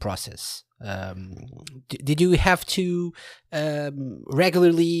development process? Did you have to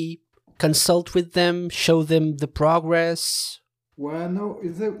regularly consult with them, show them the progress? Well, no,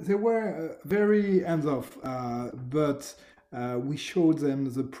 they were very hands-off, but we showed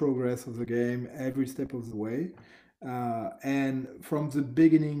them the progress of the game every step of the way. And from the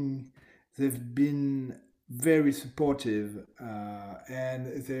beginning, they've been very supportive, and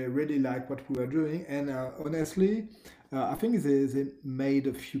they really like what we were doing. And honestly, I think they made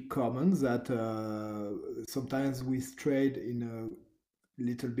a few comments that sometimes we strayed in a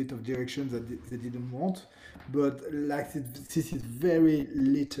little bit of direction that they didn't want, but like this is very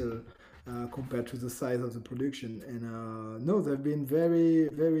little compared to the size of the production. And no, they've been very,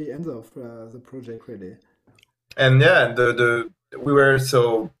 very hands-off the project really. And yeah, we were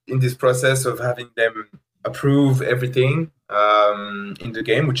so in this process of having them approve everything in the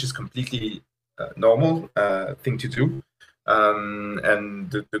game, which is completely normal thing to do,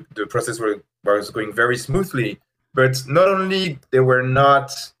 and the process was going very smoothly. But not only they were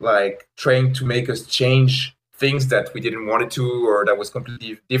not like trying to make us change things that we didn't want to, or that was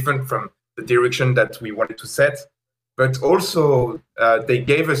completely different from the direction that we wanted to set, but also they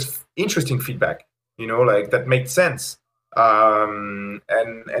gave us interesting feedback, like that made sense. And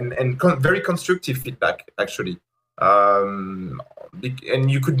very constructive feedback actually,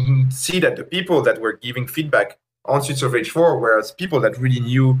 and you could see that the people that were giving feedback on Streets of Rage 4 were people that really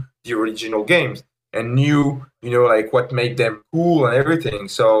knew the original games and knew like what made them cool and everything.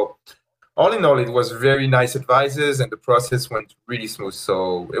 So all in all, it was very nice advices, and the process went really smooth,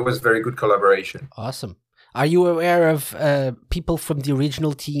 so it was very good collaboration. Awesome. Are you aware of people from the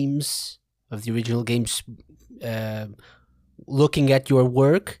original teams of the original games looking at your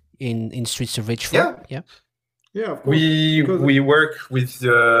work in Streets of Rage 4? Yeah, of course. We work with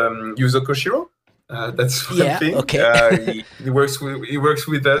Yuzo Koshiro. That's one thing. Okay. He works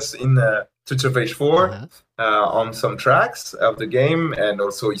with us in Streets of Rage 4 on some tracks of the game, and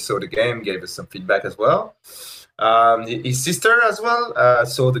also he saw the game, gave us some feedback as well. His sister as well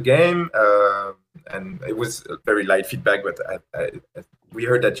saw the game, and it was a very light feedback, but we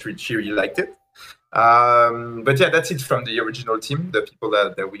heard that she really liked it. But yeah, that's it from the original team, the people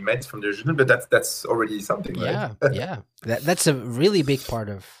that we met from the original, but that's already something, right? Yeah. That's a really big part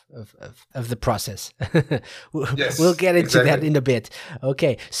of the process. Yes, we'll get into that in a bit.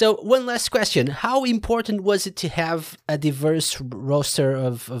 Okay, so one last question. How important was it to have a diverse roster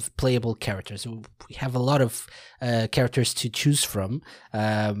of playable characters? We have a lot of characters to choose from.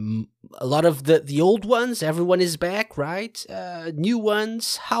 a lot of the old ones, everyone is back, right? New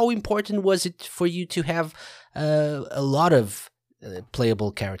ones. How important was it for you to have a lot of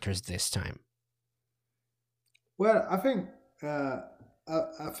playable characters this time? Well, I think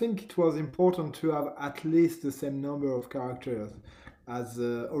it was important to have at least the same number of characters as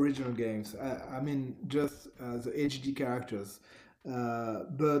the original games. I mean, just the HD characters.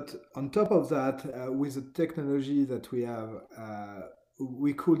 But on top of that, with the technology that we have,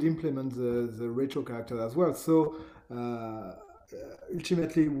 we could implement the retro characters as well. So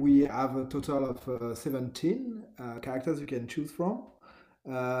ultimately, we have a total of 17 characters you can choose from.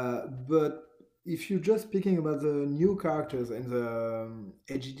 But if you're just speaking about the new characters and the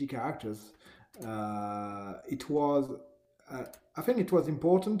HD characters, it was I think it was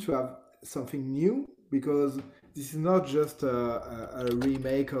important to have something new, because this is not just a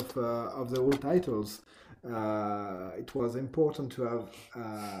remake of the old titles. It was important to have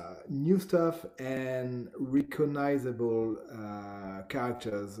new stuff and recognizable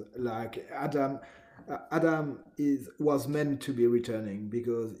characters. Like Adam was meant to be returning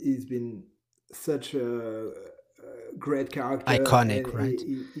because he's been such a great character, iconic, right?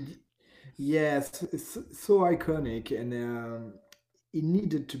 Yes, it's so iconic, and he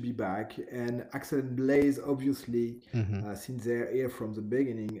needed to be back. And Axel and Blaze, obviously, since they're here from the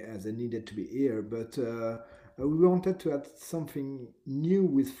beginning, they needed to be here. But we wanted to add something new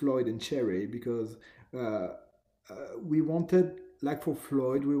with Floyd and Cherry, because we wanted, like for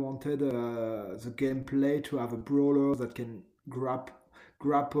Floyd, we wanted the gameplay to have a brawler that can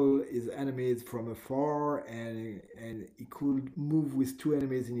grapple his enemies from afar, and he could move with two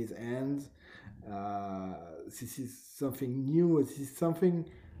enemies in his hands. This is something new. This is something,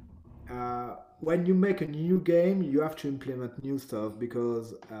 when you make a new game, you have to implement new stuff,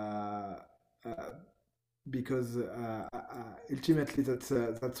 because ultimately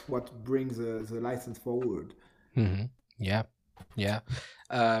that's what brings the license forward. Mm-hmm. Yeah.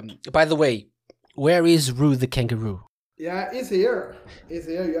 By the way, where is Roo the kangaroo? Yeah, he's here.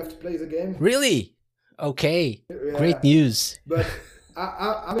 You have to play the game. Really? Okay. Yeah. Great news. But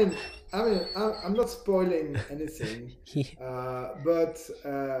I mean, I'm not spoiling anything. But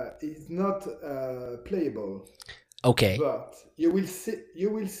it's not playable. Okay. But you will see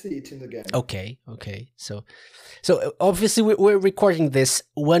it in the game. Okay. So obviously we're recording this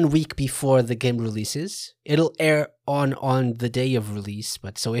 1 week before the game releases. It'll air on the day of release.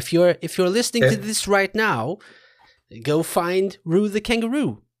 But so if you're listening to this right now, go find Roo the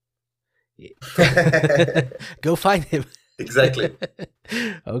kangaroo. Go find him. Exactly.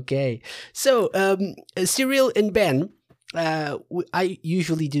 Okay. So, Cyrille and Ben, I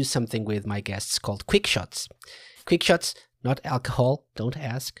usually do something with my guests called quick shots. Quick shots, not alcohol. Don't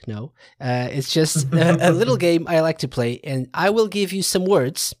ask. No. It's just a little game I like to play, and I will give you some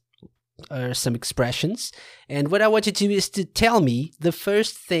words or some expressions. And what I want you to do is to tell me the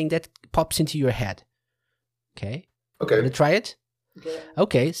first thing that pops into your head. Okay. Okay. Want to try it?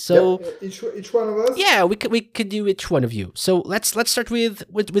 Okay, so each one of us. Yeah, we could do each one of you. So let's start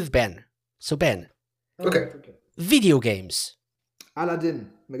with Ben. So Ben. Okay. Video games. Aladdin,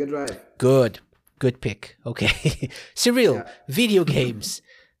 Mega Drive. Good pick. Okay. Cyrille, video games.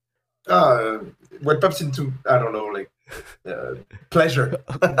 What pops into, I don't know, like pleasure.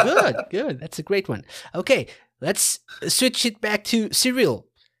 Good. That's a great one. Okay, let's switch it back to Cyrille.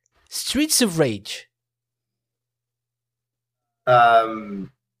 Streets of Rage.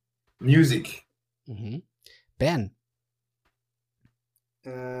 Music. Mm-hmm. Ben.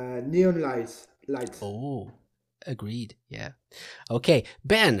 Neon lights. Oh, agreed. Yeah. Okay,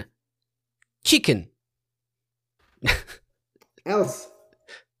 Ben. Chicken. Else.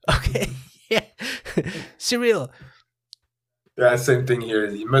 Okay. Yeah. Cyrille. Yeah, same thing here.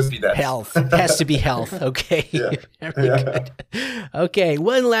 It must be that. Health. It has to be health. Okay. Yeah. Very good. Okay,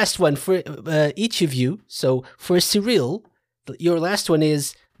 one last one for each of you. So for Cyrille, your last one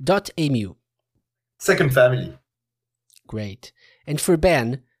is Dotemu. Second family. Great. And for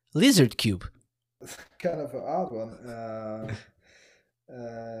Ben, Lizardcube. Kind of a hard one.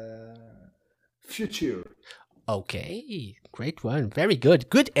 Future. Okay, great one. Very good.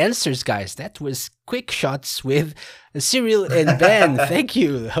 Good answers, guys. That was quick shots with Cyrille and Ben. Thank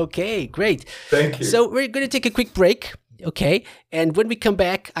you. Okay, great. Thank you. So we're going to take a quick break. Okay. And when we come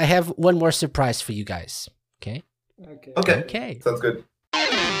back, I have one more surprise for you guys. Okay. Okay. Sounds good.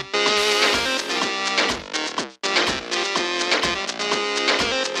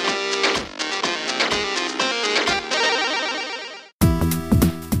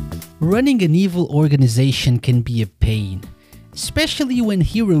 Running an evil organization can be a pain, especially when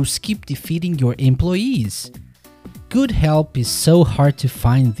heroes keep defeating your employees. good help is so hard to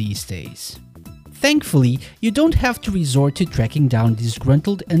find these days. Thankfully, you don't have to resort to tracking down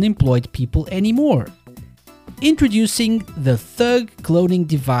disgruntled unemployed people anymore. Introducing the Thug Cloning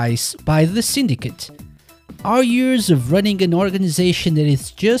Device by the Syndicate. Our years of running an organization that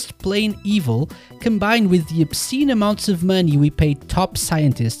is just plain evil, combined with the obscene amounts of money we paid top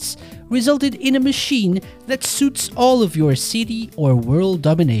scientists, resulted in a machine that suits all of your city or world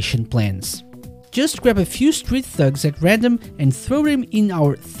domination plans. Just grab a few street thugs at random and throw them in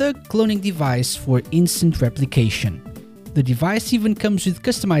our Thug Cloning Device for instant replication. The device even comes with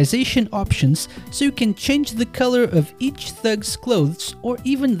customization options, so you can change the color of each thug's clothes or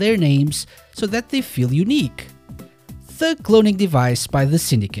even their names so that they feel unique. Thug Cloning Device by the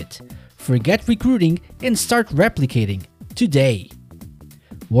Syndicate. Forget recruiting and start replicating today.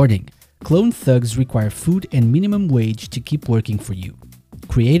 Warning: clone thugs require food and minimum wage to keep working for you.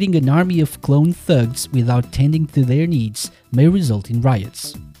 Creating an army of clone thugs without tending to their needs may result in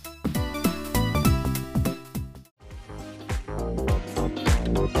riots.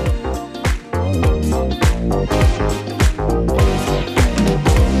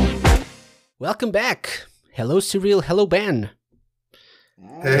 Welcome back. Hello, Cyrille. Hello, Ben.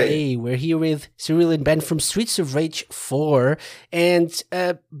 Hey, we're here with Cyrille and Ben from Streets of Rage 4. And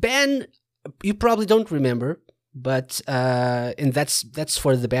Ben, you probably don't remember, but and that's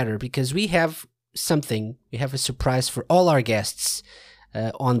for the better, because we have a surprise for all our guests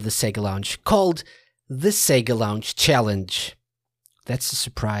on the Sega Lounge called the Sega Lounge Challenge. That's a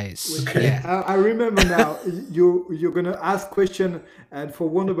surprise. Okay. Yeah. I remember now. You're gonna ask question, and for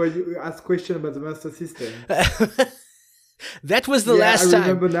Wonderboy you ask question about the Master System. That was the last time. I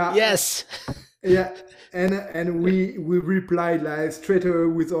remember now. Yes. Yeah, and we replied like straight away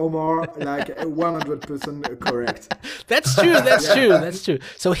with Omar, like 100% correct. That's true. That's true.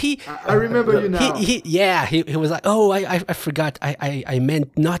 So I remember you now. He was like, oh, I forgot. I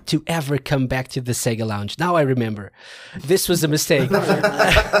meant not to ever come back to the Sega Lounge. Now I remember. This was a mistake.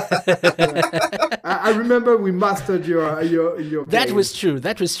 I remember we mastered your That game. was true.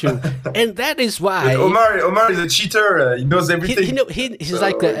 And that is why Omar is a cheater. He knows everything. He's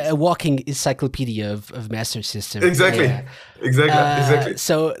like a walking encyclopedia of Master System. Exactly. Yeah. Exactly.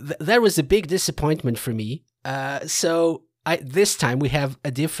 So that was a big disappointment for me. So this time we have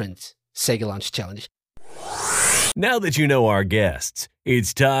a different Sega Launch Challenge. Now that you know our guests,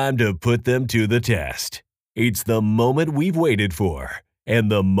 it's time to put them to the test. It's the moment we've waited for, and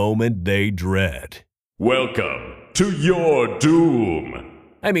the moment they dread. Welcome to your doom.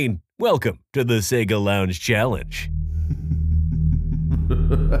 I mean, welcome to the Sega Lounge Challenge.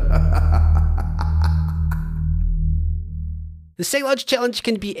 The Sega Lounge Challenge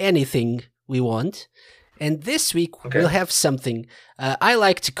can be anything we want. And this week we'll have something I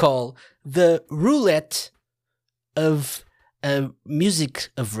like to call the roulette of music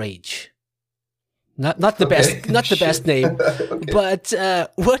of rage. Not the best name, but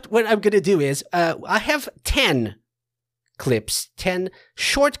what I'm gonna do is I have 10 clips, 10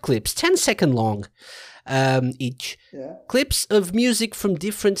 short clips, 10-second long each, clips of music from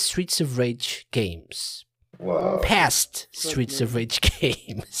different Streets of Rage games. Wow. Past Streets of Rage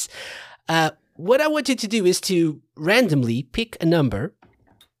games. What I want you to do is to randomly pick a number,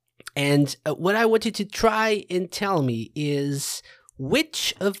 and what I want you to try and tell me is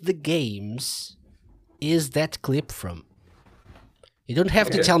which of the games is that clip from. You don't have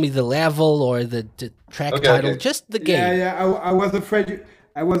to tell me the level or the track title, just the game. Yeah. I was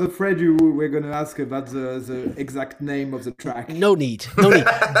afraid you were going to ask about the exact name of the track. No need.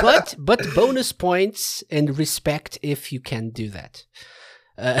 But bonus points and respect if you can do that.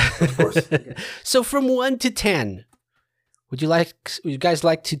 Of course. So from 1 to 10, would you guys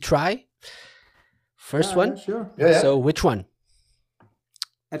like to try? First one? Sure. Yeah. So which one?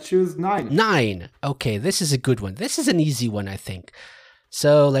 I choose 9. 9. Okay, this is a good one. This is an easy one, I think.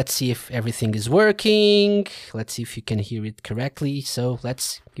 So let's see if everything is working. Let's see if you can hear it correctly. So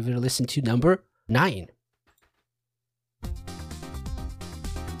let's give it a listen to number 9.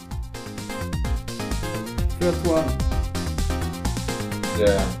 First one.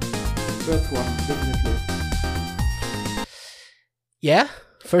 Yeah. First one, definitely. Yeah?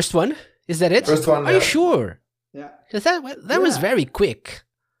 First one? Is that it? First one, Are you sure? Yeah. Because that was very quick.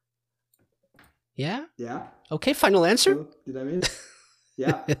 Yeah? Yeah. Okay, final answer? So, did I mean?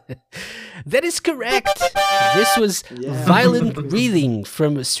 Yeah. That is correct. This was Violent Breathing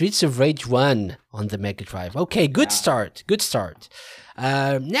from Streets of Rage 1 on the Mega Drive. Okay, good start.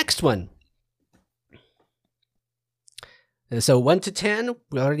 Next one. So 1 to 10,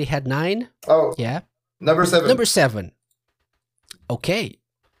 we already had 9. Oh. Yeah. Number 7. Number 7. Okay.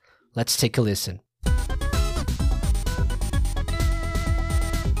 Let's take a listen.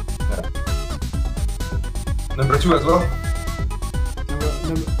 Number 2 as well.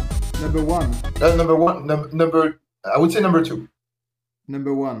 Number 1. Number 1. Number. I would say number 2.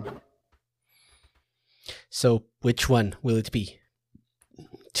 Number 1. So which one will it be?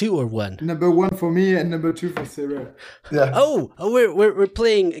 2 or 1? Number 1 for me and number 2 for Cyrille. Yeah. Oh, we're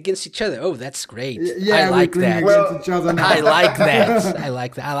playing against each other. Oh, that's great. Yeah, I like that. Against each other now. I like that. I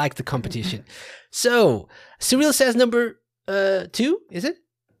like that. I like the competition. So Cyrille says number 2, is it?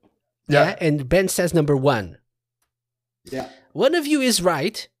 Yeah. And Ben says number 1. Yeah. One of you is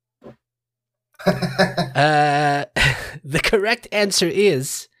right. The correct answer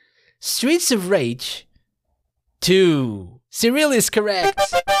is Streets of Rage 2. Cyrille is correct.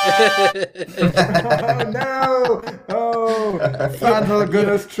 Oh, no! Oh, fans are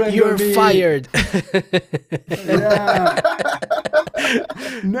gonna strangle You're me. fired. Yeah.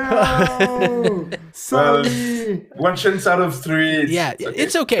 No! Sorry! One chance out of 3. Yeah,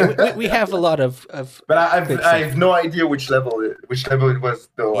 it's okay. We have a lot of But I have no idea which level it was,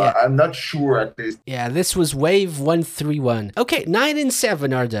 though. Yeah. I'm not sure at least. Yeah, this was wave 131. Okay, 9 and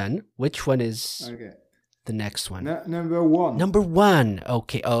 7 are done. Which one is Okay. the next one? Number 1. Number 1.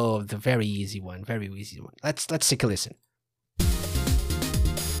 Okay. Oh, the very easy one. Very easy one. Let's take a listen.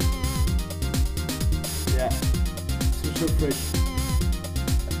 Yeah. So afraid.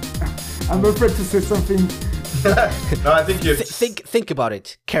 I'm afraid to say something. No, I think it's... Think about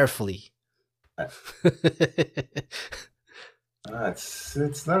it carefully. It's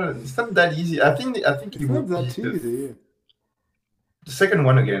not that easy. I think It's it not would that be easy. the second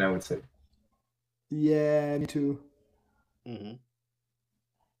one again, I would say. Yeah, me too. Mm-hmm.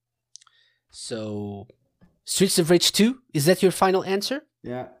 So, Streets of Rage 2, is that your final answer?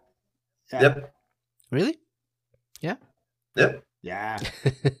 Yeah. Yep. Really? Yeah? Yep. Yeah.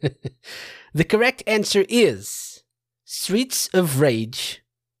 The correct answer is Streets of Rage.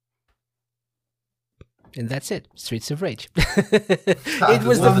 And that's it. Streets of Rage. It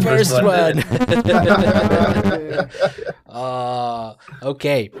was the first one.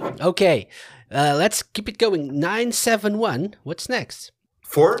 Okay. Let's keep it going. 971. What's next?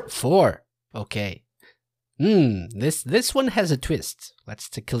 4? 4. Okay. This one has a twist. Let's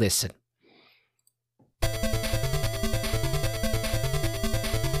take a listen.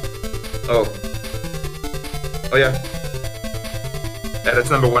 Oh yeah. Yeah, that's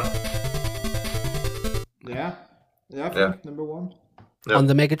number 1. Yeah. Yeah. Yeah. Number 1. Yep. On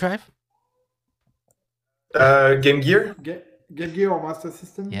the Mega Drive? Game Gear. Game Gear or Master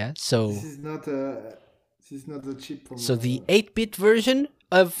System. Yeah. So This is not the chip from. so the 8-bit version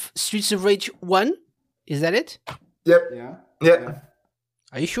of Streets of Rage 1, is that it? Yep. Yeah. Yeah.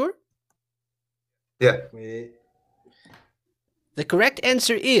 Are you sure? Yeah. Wait. The correct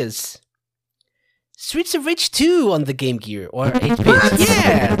answer is Streets of Rage 2 on the Game Gear or 8-bit.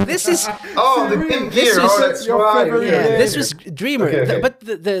 Yeah, this is Oh, the Game This Gear. was Oh, that's your right. favorite Okay. game. this was Dreamer. Okay. But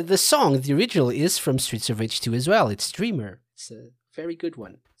the song, the original, is from Streets of Rage 2 as well. It's Dreamer. It's a very good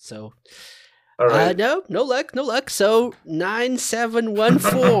one. So All right. no luck. So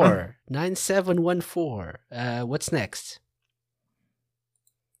 9714. 9714. What's next?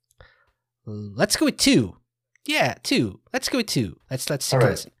 Let's go with 2. Yeah, 2. Let's go with 2. Let's take All a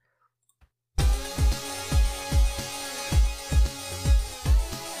right. listen.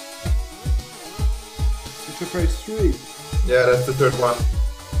 Streets of Rage 3. Yeah, that's the third one.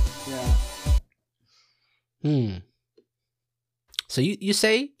 Yeah. So you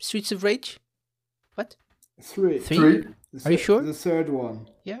say Streets of Rage? What? 3. 3. Are you sure? The third one.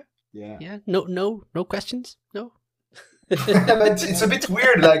 Yeah. Yeah. Yeah. No questions? No. It's a bit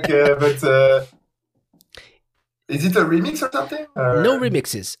weird, like, but is it a remix or something? Or... No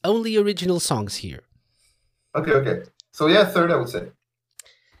remixes. Only original songs here. Okay. So yeah, third, I would say.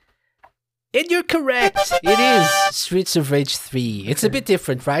 And you're correct. It is Streets of Rage 3. It's a bit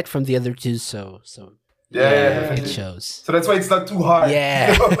different, right, from the other two, so Yeah. it shows. So that's why it's not too hard.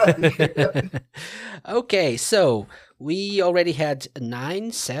 Yeah. Okay, so we already had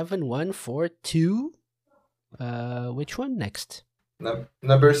 9, 7, 1, 4, 2. Which one next?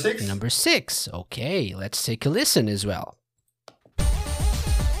 Number 6. Number 6. Okay, let's take a listen as well. The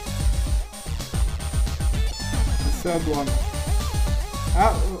third one.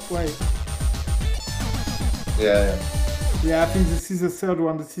 Wait. Yeah. Yeah, I think this is the third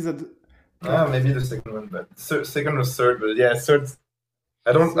one. This is Maybe the second one, but second or third. But yeah, third.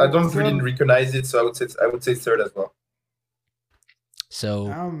 I don't really recognize it, so I would say third as well. So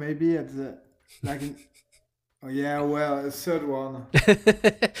maybe at the oh yeah, well, the third one.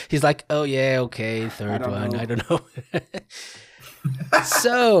 he's like, oh yeah, okay, third one. know. I don't know.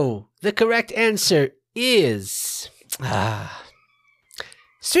 So the correct answer is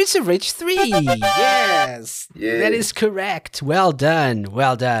Streets of Rage 3. Yes, Yeah. that is correct. Well done.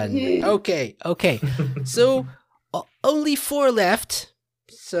 Well done. Okay. So only 4 left.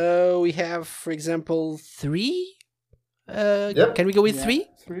 So we have, for example, 3. Yep. Can we go with Yeah, 3?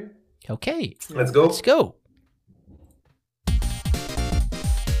 3. Okay, Let's go. let's go.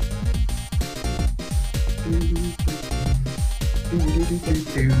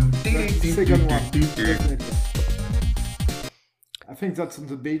 Second one. Definitely. I think that's on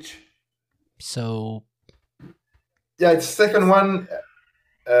the beach. So Yeah, it's second one.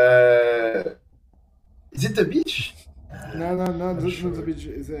 Is it the beach? No, that's not the beach.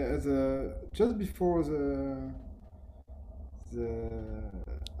 It's just before the.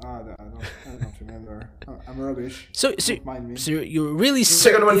 I don't remember. I'm rubbish. So Don't mind me. you're really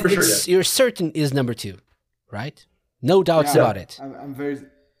Second one for sure, You're certain is number 2, right? No doubts Yeah, about it. I'm very.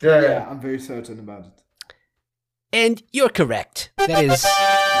 Yeah. Yeah, I'm very certain about it. And you're correct. That is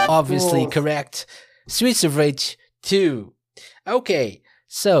obviously course. correct. Streets of Rage 2. Okay,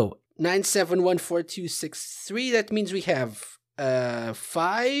 so 9714263. That means we have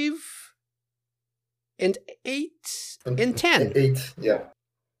 5 and 8 and 10. 8, yeah.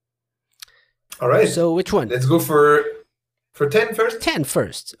 All right. So which one? Let's go for 10 first. 10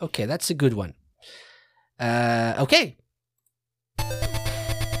 first. Okay, that's a good one. Okay.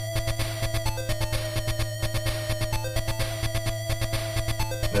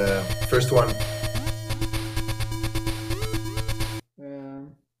 First one.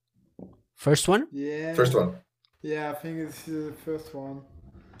 First one? Yeah. First one. Yeah, I think it's the first one.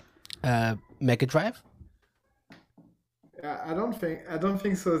 Mega Drive? I don't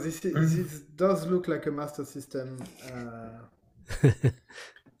think so. This does look like a Master System.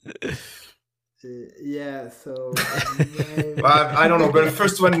 Yeah, so Well, I don't know, but the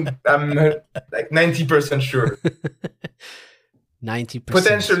first one, I'm like 90% sure.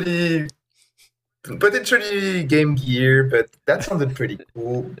 90%. Potentially Game Gear, but that sounded pretty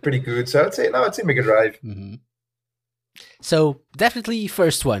cool, pretty good. So I'd say Mega Drive. Mm-hmm. So definitely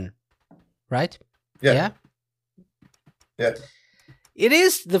first one, right? Yeah. It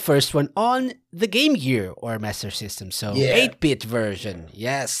is the first one on the Game Gear or Master System, so Yeah. 8-bit version.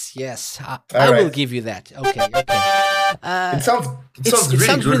 Yes. I All will right. give you that. Okay. It sounds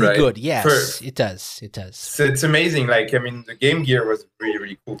really good, right? Yes, For- it does. So it's amazing. Like, I mean, the Game Gear was a really,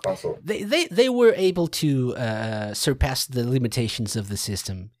 really cool console. They were able to surpass the limitations of the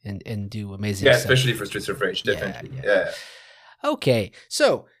system and do amazing Yeah, stuff. especially for Streets of Rage, definitely. Yeah. Yeah. Okay,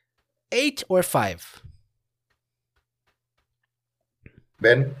 so 8 or 5?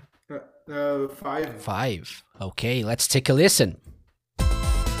 Ben? 5. 5. Okay, let's take a listen.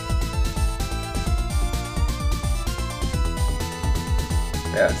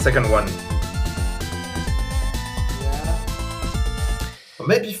 Yeah, second one. Yeah. Or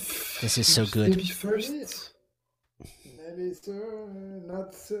maybe. This is so good. Maybe first. Maybe so.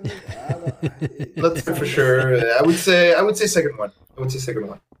 Not so. Not for sure. I would say second one.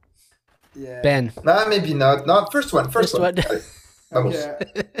 Yeah. Ben. Nah, maybe not. Not first one. First one. Vamos.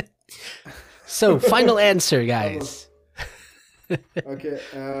 Okay. So, final answer, guys. Okay.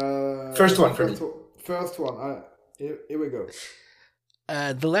 First one for me. First one. Here we go.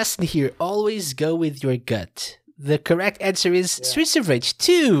 The lesson here, always go with your gut. The correct answer is Streets of Rage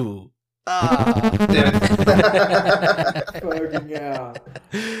 2. Damn it. Fucking hell.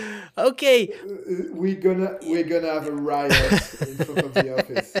 Okay. We're gonna have a riot in front of the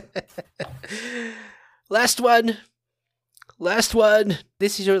office. Last one.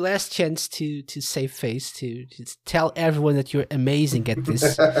 This is your last chance to save face, to tell everyone that you're amazing at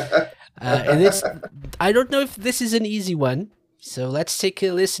this. And it's, I don't know if this is an easy one, so let's take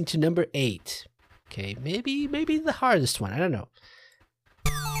a listen to number 8. Okay, maybe the hardest one. I don't know.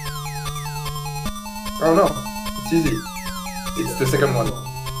 Oh no, it's easy. It's the second one.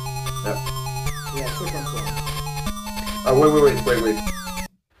 Yeah. Yeah, second one. Oh, wait.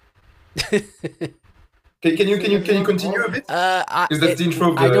 Can you continue a bit? Is that the intro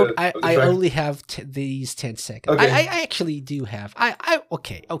of the, I don't. of the I track? only have these 10 seconds. Okay. I actually do have.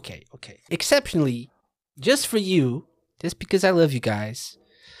 Okay. Exceptionally, just for you, just because I love you guys,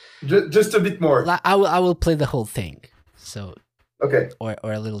 Just a bit more. I will play the whole thing. So, Okay. or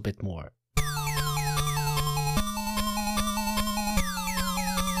a little bit more.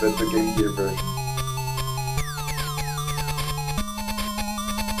 That's the Game Gear version.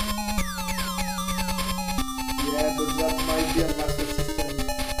 Yeah, but that might be a Master System.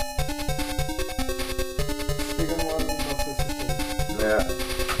 Second one, Master System. Yeah.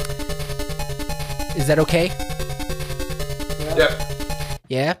 Is that okay? Yeah.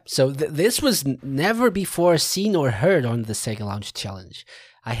 Yeah. So this was never before seen or heard on the Sega Launch Challenge.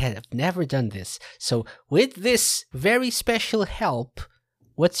 I have never done this. So with this very special help,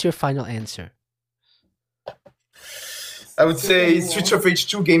 what's your final answer? I would say Streets of Rage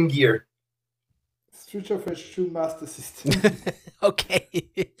 2 Game Gear. Streets of Rage 2 Master System. Okay.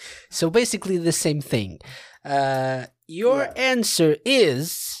 So basically the same thing. Your answer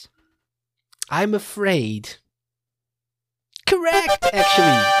is, I'm afraid, correct,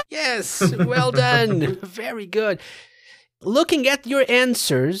 actually. Yes, well done. Very good. Looking at your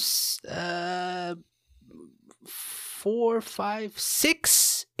answers, 4, 5,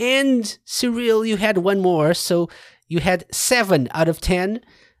 6, and Cyrille, you had one more, so you had 7 out of 10.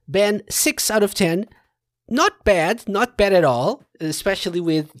 Ben, 6 out of 10. Not bad at all, especially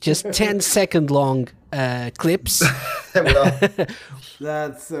with just 10-second long clips. Well,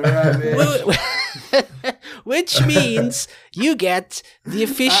 That's rubbish. Which means you get the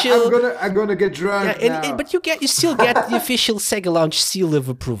official. I'm gonna get drunk now. But you still get the official Sega Launch seal of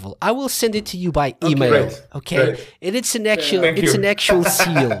approval. I will send it to you by email. Great, Okay, great. and it's an actual Thank you. an actual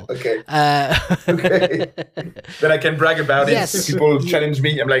seal. Okay. Okay. Then I can brag about Yes. it. If people challenge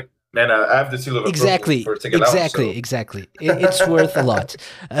me, I'm like, man, I have the seal of Exactly, approval for Sega Lounge, exactly. It's worth a lot.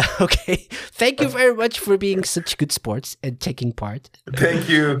 Okay, thank you very much for being such good sports and taking part. So. Thank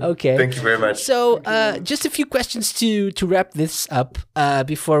you. Okay. Thank you very much. So, just a few questions to wrap this up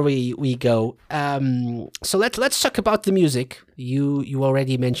before we go. So let's talk about the music. You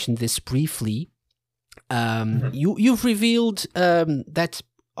already mentioned this briefly. You've revealed that.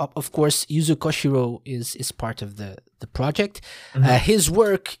 Of course, Yuzo Koshiro is part of the project. His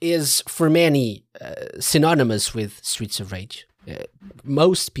work is, for many, synonymous with Streets of Rage.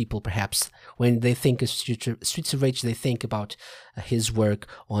 Most people, perhaps, when they think of Streets of Rage, they think about his work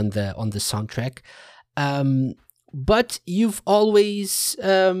on the soundtrack. But you've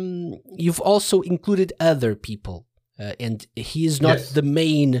also included other people. And he is not the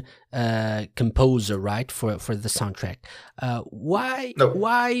main composer, right, for the soundtrack. Why? No.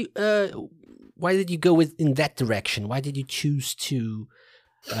 Why did you go in that direction? Why did you choose to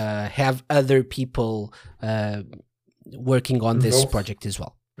have other people working on this project as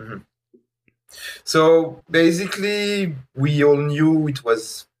well? Mm-hmm. So basically, we all knew it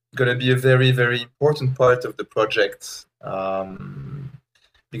was going to be a very, very important part of the project.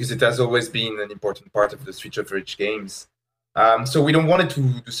 Because it has always been an important part of the Streets of Rage games. So we don't want to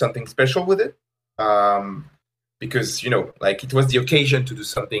do something special with it, because, it was the occasion to do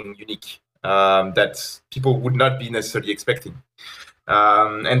something unique that people would not be necessarily expecting.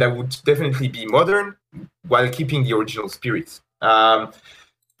 And that would definitely be modern while keeping the original spirit.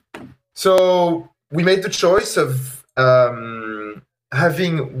 So we made the choice of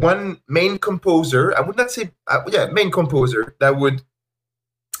having one main composer, I would not say, main composer, that would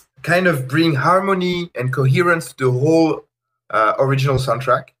kind of bring harmony and coherence to the whole original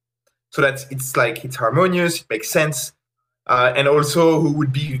soundtrack, so that it's harmonious, it makes sense, and also who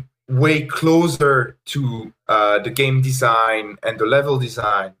would be way closer to the game design and the level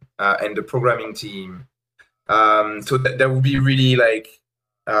design and the programming team. So that would be really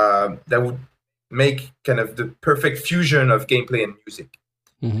that would make kind of the perfect fusion of gameplay and music.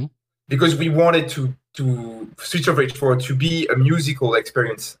 Mm-hmm. Because we wanted to Streets of Rage 4 to be a musical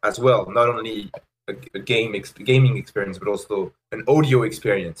experience as well, not only a gaming experience, but also an audio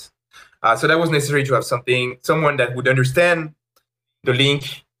experience. So that was necessary to have someone that would understand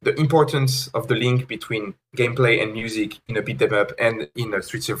the importance of the link between gameplay and music in a beat 'em up and in a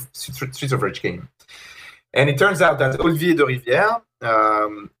Streets of Rage game. And it turns out that Olivier de Rivière,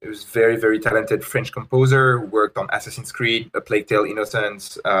 who's a very, very talented French composer who worked on Assassin's Creed, A Plague Tale: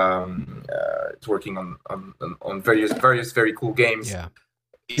 Innocence, is working on various very cool games. Yeah.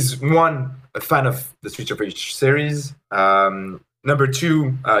 He's a fan of the Streets of Rage series. Number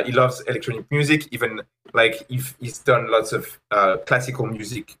two, he loves electronic music, even if he's done lots of classical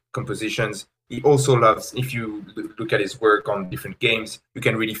music compositions. He also loves, if you look at his work on different games, you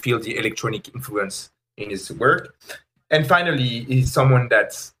can really feel the electronic influence in his work. And finally, he's someone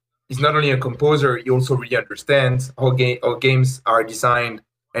that is not only a composer, he also really understands how games are designed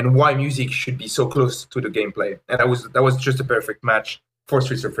and why music should be so close to the gameplay. And that was just a perfect match for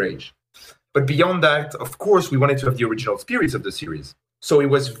Streets of Rage. But beyond that, of course, we wanted to have the original spirits of the series. So it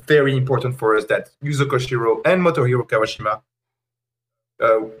was very important for us that Yuzo Koshiro and Motohiro Kawashima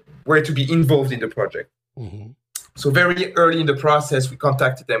were to be involved in the project. Mm-hmm. So very early in the process, we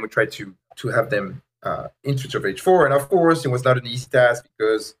contacted them. We tried to have them in Streets of Rage 4. And of course, it was not an easy task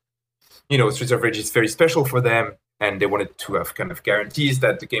because, Streets of Rage is very special for them. And they wanted to have kind of guarantees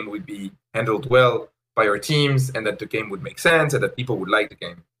that the game would be handled well by our teams and that the game would make sense and that people would like the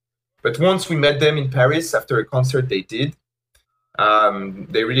game. But once we met them in Paris after a concert they did,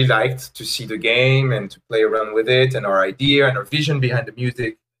 They really liked to see the game and to play around with it and our idea and our vision behind the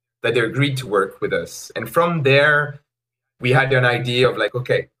music, that they agreed to work with us. And from there, we had an idea of like,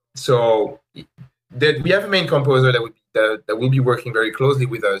 okay, so that we have a main composer that will be working very closely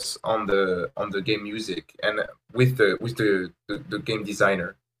with us on the game music and with the game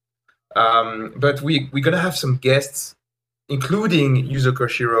designer. But we're gonna have some guests, including Yuzo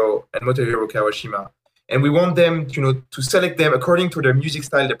Koshiro and Motohiro Kawashima, and we want them, to select them according to their music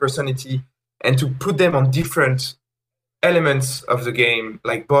style, their personality, and to put them on different elements of the game,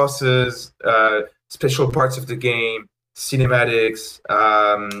 like bosses, special parts of the game, cinematics,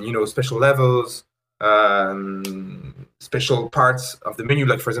 special levels, special parts of the menu,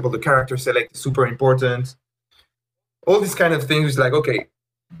 like for example the character select is super important. All these kind of things, like, okay,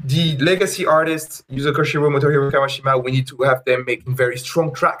 the legacy artists, Yuzo Koshiro, Motohiro Kawashima, we need to have them making very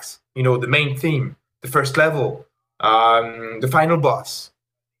strong tracks, the main theme, the first level, the final boss.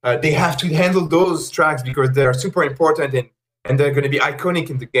 They have to handle those tracks because they are super important and they're going to be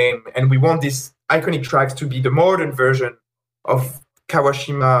iconic in the game, and we want these iconic tracks to be the modern version of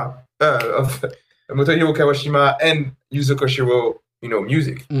Kawashima, of Motohiro Kawashima and Yuzo Koshiro,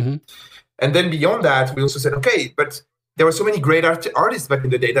 music. Mm-hmm. And then beyond that, we also said, okay, but there were so many great artists back in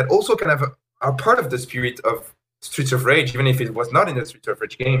the day that also kind of are part of the spirit of Streets of Rage, even if it was not in the Streets of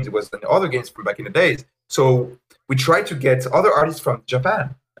Rage games, it was in other games from back in the days. So we tried to get other artists from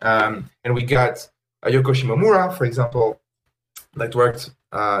Japan. And we got Yoko Shimomura, for example, that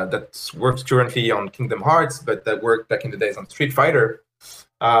works currently on Kingdom Hearts, but that worked back in the days on Street Fighter.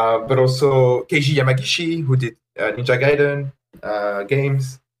 But also Keiji Yamagishi, who did Ninja Gaiden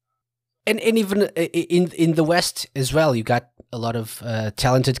games. And even in the West as well, you got a lot of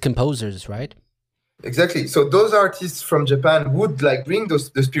talented composers, right? Exactly. So those artists from Japan would like bring the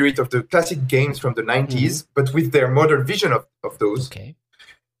spirit of the classic games from the 90s, but with their modern vision of those. Okay.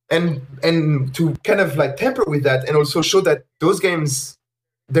 And to kind of like temper with that, and also show that those games,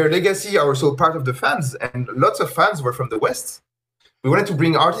 their legacy are also part of the fans, and lots of fans were from the West. We wanted to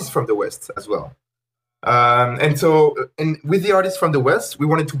bring artists from the West as well. And with the artists from the West, we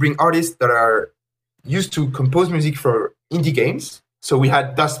wanted to bring artists that are used to compose music for indie games. So we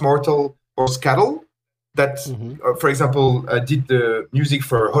had Dust Mortal or Scattle that, for example, did the music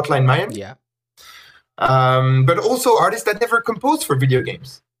for Hotline Miami. Yeah. But also artists that never composed for video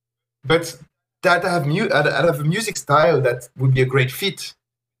games, but that have a music style that would be a great fit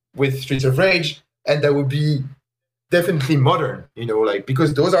with Streets of Rage, and that would be definitely modern,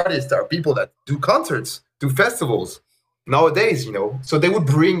 because those artists are people that do concerts, do festivals nowadays, so they would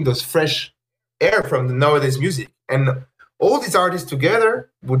bring those fresh air from the nowadays music, and all these artists together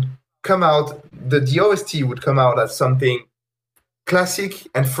would come out, the OST would come out as something classic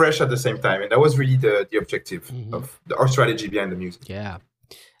and fresh at the same time, and that was really the objective of our strategy behind the music. Yeah.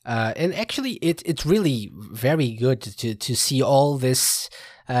 And actually, it's really very good to see all this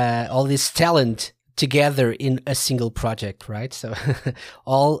talent together in a single project, right? So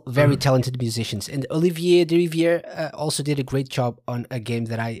all very talented musicians. And Olivier de Rivière also did a great job on a game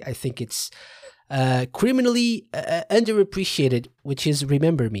that I think it's criminally underappreciated, which is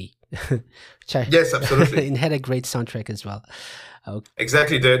Remember Me. Yes, absolutely. And had a great soundtrack as well. Okay.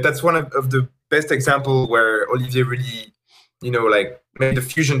 Exactly. That's one of the best examples where Olivier really, made the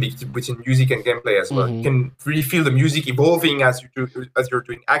fusion between music and gameplay as well. You can really feel the music evolving as you're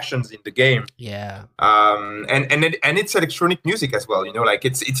doing actions in the game. Yeah. And it's electronic music as well.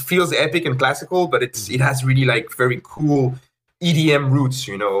 It feels epic and classical, but it has really like very cool EDM roots.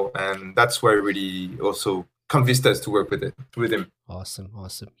 And that's where it really also convinced us to work with him.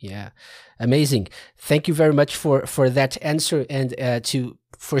 Awesome. Yeah, amazing. Thank you very much for that answer and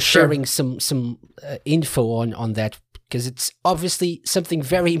for sharing some info on that, because it's obviously something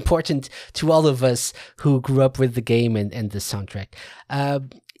very important to all of us who grew up with the game and the soundtrack.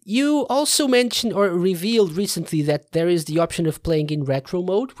 You also mentioned or revealed recently that there is the option of playing in retro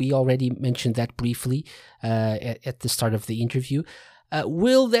mode. We already mentioned that briefly at the start of the interview.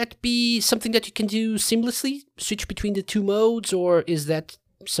 Will that be something that you can do seamlessly, switch between the two modes, or is that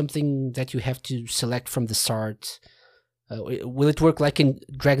something that you have to select from the start? Will it work like in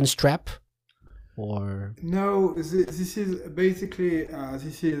Dragon's Trap? Or no, this is basically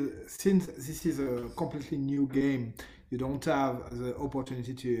since this is a completely new game, you don't have the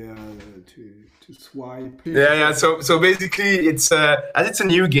opportunity to swipe. Yeah. So basically, it's as it's a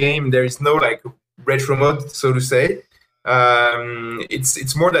new game, there is no like retro mode, so to say.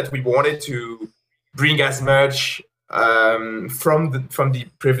 It's more that we wanted to bring as much from the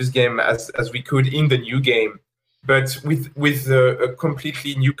previous game as we could in the new game, but with a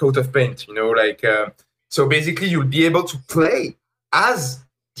completely new coat of paint. So basically you'll be able to play as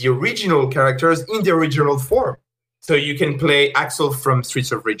the original characters in the original form. So you can play Axel from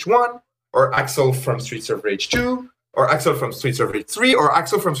Streets of Rage 1, or Axel from Streets of Rage 2, or Axel from Streets of Rage 3, or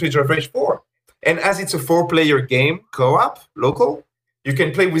Axel from Streets of Rage 4. And as it's a 4-player game, co-op, local, you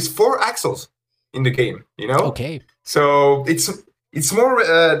can play with 4 Axels in the game, you know? Okay. So it's more,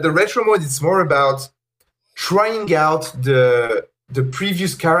 the retro mode, it's more about trying out the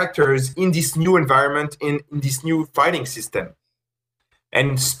previous characters in this new environment, in this new fighting system.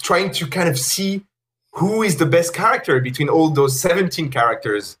 And trying to kind of see who is the best character between all those 17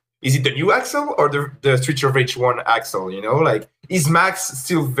 characters. Is it the new Axel or the Streets of Rage 1 Axel, you know? Like, is Max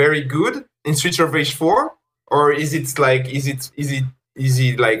still very good in Streets of Rage 4? Or is it like, is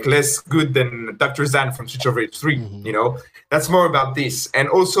he like less good than Dr. Zan from Streets of Rage 3, you know? That's more about this. And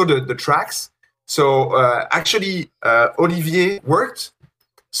also the tracks. So actually, Olivier worked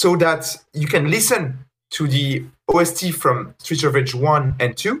so that you can listen to the OST from Streets of Rage 1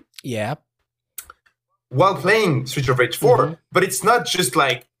 and 2. Yeah. While playing Streets of Rage 4, but it's not just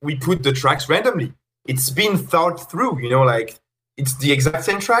like we put the tracks randomly. It's been thought through, you know, like it's the exact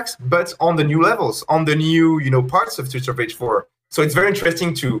same tracks, but on the new levels, on the new, you know, parts of Streets of Rage 4. So it's very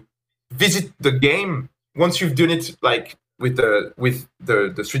interesting to visit the game once you've done it, like with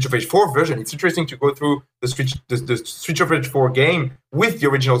the Streets of Rage 4 version. It's interesting to go through the Streets of Rage 4 game with the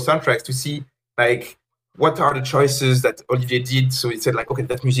original soundtracks to see like what are the choices that Olivier did. So he said like, okay,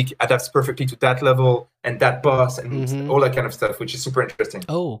 that music adapts perfectly to that level and that boss and all that kind of stuff, which is super interesting.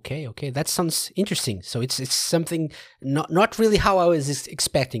 Oh, okay. That sounds interesting. So it's something not really how I was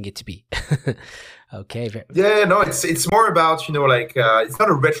expecting it to be. Okay. Yeah, no, it's more about, you know, like it's not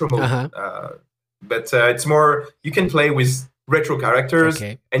a retro mode, but it's more you can play with retro characters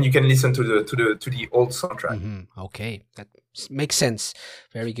and you can listen to the old soundtrack. Okay, that makes sense.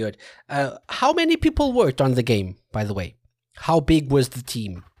 Very good. How many people worked on the game, by the way? How big was the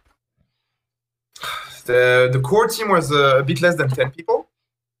team? The core team was a bit less than 10 people.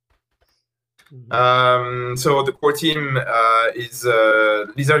 So the core team is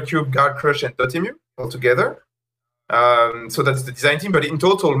Lizardcube, Guard Crush, and Dotemu all together. So that's the design team, but in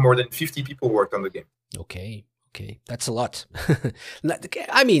total, more than 50 people worked on the game. Okay, that's a lot.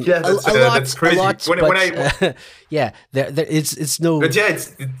 I mean, yeah, a lot. That's crazy. A lot, but, yeah, it's no. But yeah,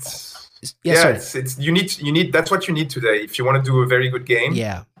 it's you need. That's what you need today if you want to do a very good game.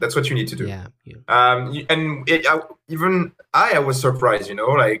 Yeah, that's what you need to do. Yeah. And even I was surprised. You know,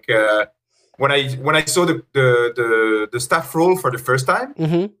 like when I saw the staff role for the first time.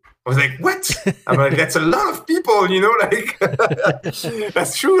 I was like, what? I'm like, that's a lot of people, you know, like,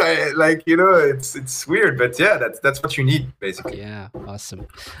 that's true. You know, it's weird, but yeah, that's what you need, basically. Yeah, awesome.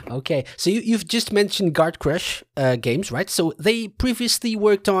 Okay, so you've just mentioned Guard Crush games, right? So they previously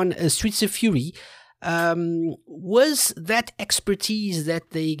worked on Streets of Fury. Was that expertise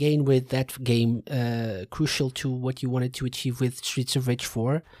that they gained with that game crucial to what you wanted to achieve with Streets of Rage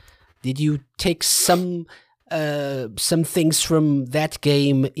 4? Did you take some things from that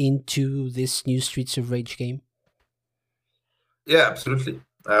game into this new Streets of Rage game? Yeah, absolutely.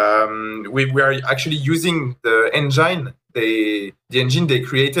 We are actually using the engine they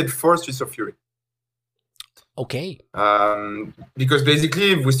created for Streets of Fury. Okay. Because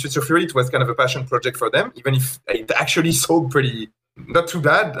basically with Streets of Fury, it was kind of a passion project for them, even if it actually sold not too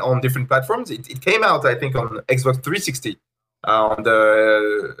bad on different platforms. It came out, I think, on Xbox 360. On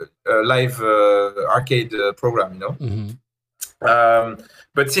the live arcade program, you know.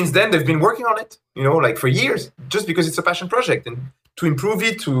 But since then, they've been working on it, you know, like for years, just because it's a passion project and to improve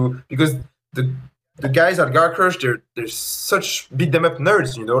it. Because the guys at Guard Crush, they're such beat them up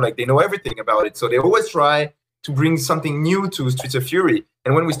nerds, you know, like they know everything about it. So they always try to bring something new to Streets of Fury.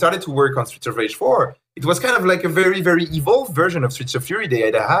 And when we started to work on Streets of Rage 4, it was kind of like a very, very evolved version of Streets of Fury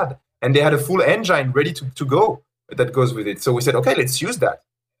they had, and they had a full engine ready to go. That goes with it. So we said, okay, let's use that.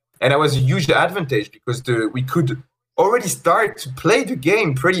 And that was a huge advantage because we could already start to play the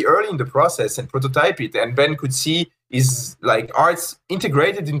game pretty early in the process and prototype it. And Ben could see his like arts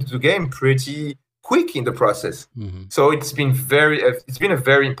integrated into the game pretty quick in the process. So it's been a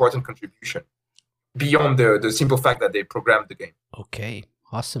very important contribution beyond the simple fact that they programmed the game. Okay,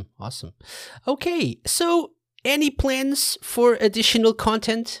 awesome. Okay, so any plans for additional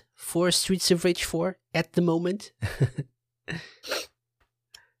content for Streets of Rage 4 at the moment?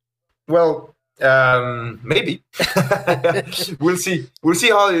 Well, maybe. We'll see. We'll see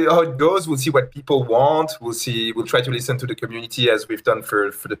how it goes. We'll see what people want. We'll try to listen to the community as we've done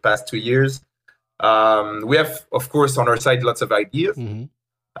for the past 2 years. We have, of course, on our side, lots of ideas.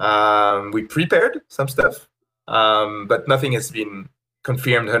 We prepared some stuff, but nothing has been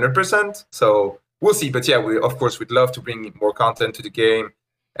confirmed 100%. So we'll see. But yeah, we of course would love to bring more content to the game,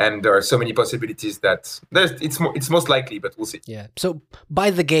 and there are so many possibilities that it's most likely, but we'll see. Yeah. So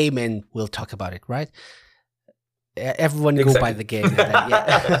buy the game and we'll talk about it, right? Everyone go Exactly. buy the game.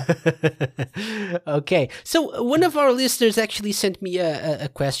 Yeah. Okay. So one of our listeners actually sent me a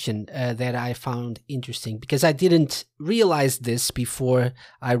question that I found interesting because I didn't realize this before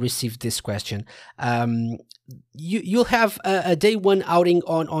I received this question. You'll have a day one outing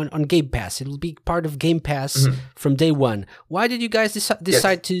on Game Pass. It'll be part of Game Pass from day one. Why did you guys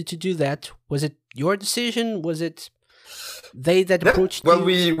decide to do that? Was it your decision? Was it they that approached well,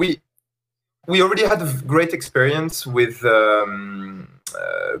 you? We already had a great experience with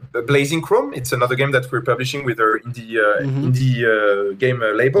Blazing Chrome. It's another game that we're publishing with our indie game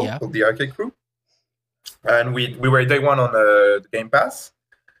label called the Arcade Crew. And we were day one on the Game Pass.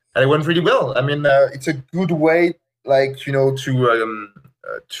 And it went really well. I mean, it's a good way, like, you know,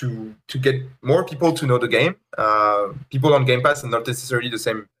 to get more people to know the game. People on Game Pass are not necessarily the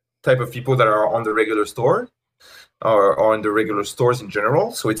same type of people that are on the regular store. Or in the regular stores in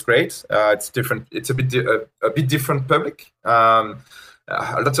general, so it's great. It's different. It's a bit different public.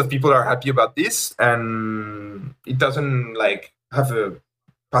 Lots of people are happy about this, and it doesn't like have a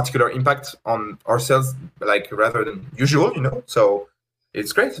particular impact on ourselves, like rather than usual, you know. So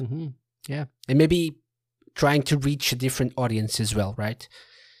it's great. Mm-hmm. Yeah, and maybe trying to reach a different audience as well, right?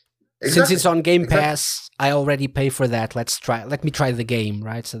 Exactly. Since it's on Game Pass, I already pay for that. Let me try the game,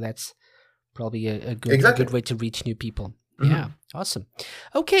 right? So that's probably a good way to reach new people. Yeah, awesome.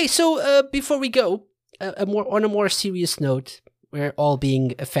 Okay, so before we go, on a more serious note, we're all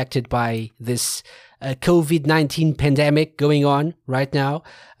being affected by this COVID-19 pandemic going on right now.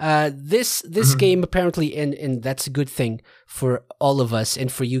 This game apparently, and that's a good thing for all of us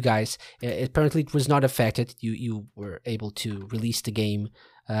and for you guys. Apparently, it was not affected. You were able to release the game.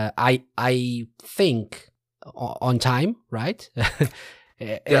 I think on time, right?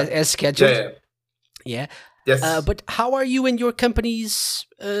 As scheduled. Yeah. Yes. But how are you and your companies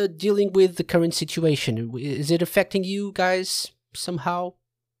dealing with the current situation? Is it affecting you guys somehow?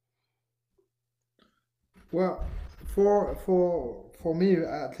 Well, for me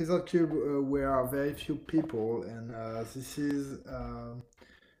at Lizardcube, we are very few people, and this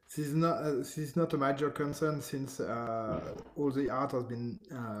is not a major concern since all the art has been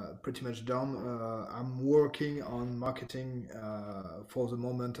pretty much done. I'm working on marketing for the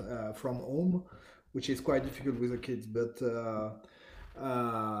moment from home, which is quite difficult with the kids, but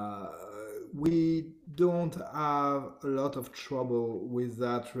we don't have a lot of trouble with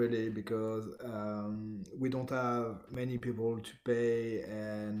that really, because we don't have many people to pay,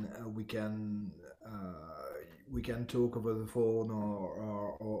 and we can talk over the phone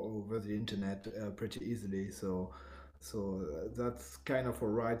or over the internet pretty easily. So that's kind of all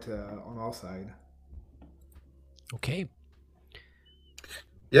right on our side. Okay.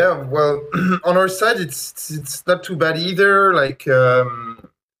 Yeah, well, on our side, it's not too bad either. Like,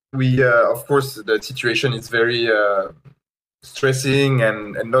 we, of course, the situation is very stressing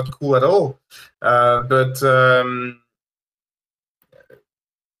and not cool at all. But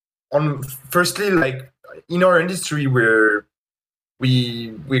firstly, like in our industry, we're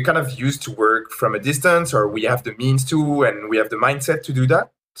kind of used to work from a distance, or we have the means to, and we have the mindset to do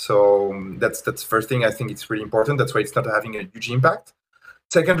that. So that's the first thing. I think it's really important. That's why it's not having a huge impact.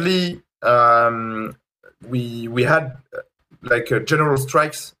 Secondly, we had like general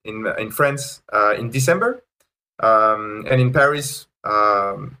strikes in France in December, and in Paris,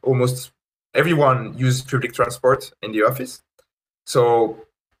 almost everyone used public transport in the office. So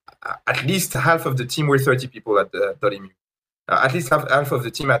at least half of the team, were 30 people at the Dotemu. At least half of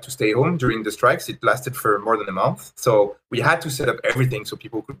the team had to stay home during the strikes. It lasted for more than a month. So we had to set up everything so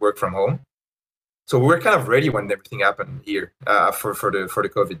people could work from home. So we were kind of ready when everything happened here for the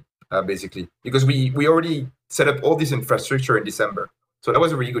COVID, basically, because we already set up all this infrastructure in December. So that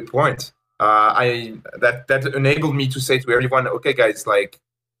was a really good point. That enabled me to say to everyone, okay, guys, like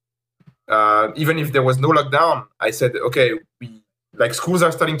even if there was no lockdown, I said, okay, like schools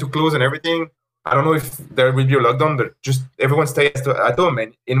are starting to close and everything. I don't know if there will be a lockdown, but just everyone stay at home.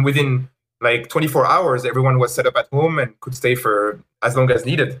 And within like 24 hours, everyone was set up at home and could stay for as long as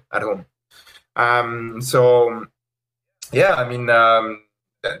needed at home. So yeah, I mean,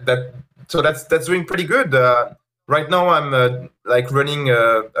 that's doing pretty good. Right now I'm like running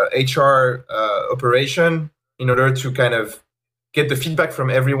a HR operation in order to kind of get the feedback from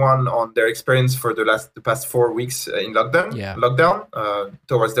everyone on their experience for the past 4 weeks in lockdown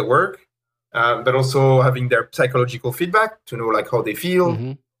towards the work, but also having their psychological feedback to know like how they feel.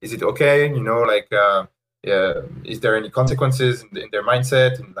 Mm-hmm. Is it okay? You know, like is there any consequences in their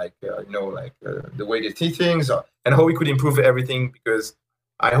mindset and the way they see things, and how we could improve everything, because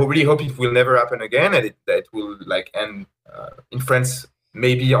I really hope it will never happen again, and that will end in France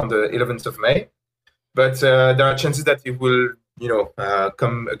maybe on the 11th of May. But there are chances that it will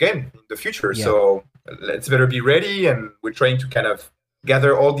come again in the future. Yeah. So let's better be ready, and we're trying to kind of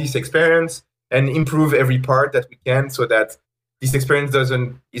gather all this experience and improve every part that we can, so that this experience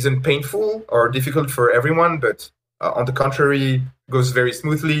isn't painful or difficult for everyone, but on the contrary, goes very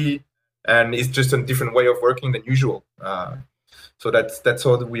smoothly, and it's just a different way of working than usual. So that's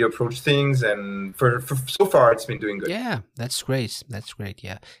how we approach things, and for so far it's been doing good. Yeah, that's great. That's great.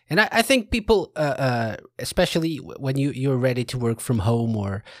 Yeah, and I think people, especially when you're ready to work from home,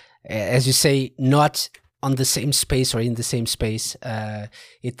 or as you say, not on the same space or in the same space,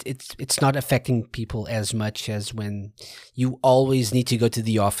 it's not affecting people as much as when you always need to go to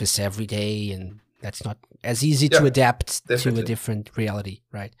the office every day, and that's not as easy to adapt to a different reality,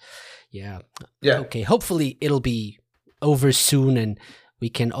 right? Yeah. Okay. Hopefully it'll be over soon, and we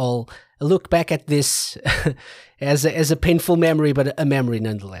can all look back at this as a painful memory, but a memory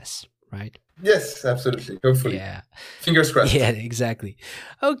nonetheless, right? Yes, absolutely. Hopefully. Yeah. Fingers crossed. Yeah, exactly.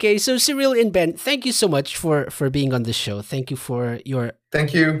 Okay, so Cyrille and Ben, thank you so much for being on the show. Thank you for your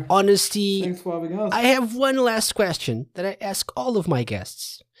honesty. Thanks for having us. I have one last question that I ask all of my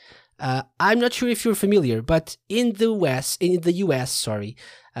guests. I'm not sure if you're familiar, but in the US, in the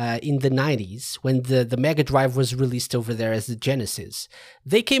 90s, when the Mega Drive was released over there as the Genesis,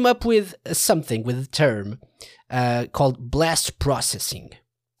 they came up with a term called blast processing.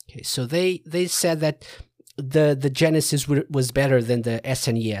 Okay, so they said that the Genesis was better than the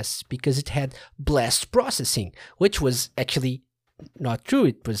SNES because it had blast processing, which was actually not true.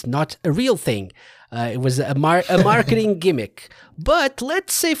 It was not a real thing. It was a marketing gimmick. But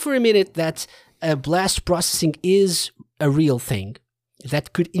let's say for a minute that blast processing is a real thing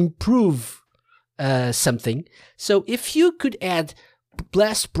that could improve something. So if you could add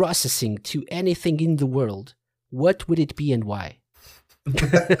blast processing to anything in the world, what would it be and why? That's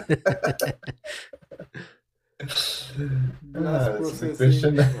a good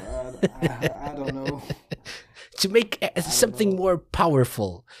question. I don't know. To make something more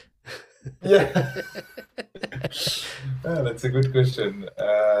powerful. Yeah. That's a good question.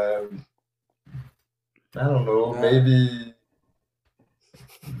 I don't know. Maybe.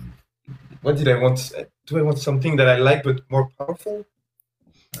 What did I want? Do I want something that I like but more powerful?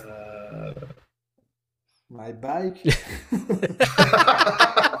 My bike.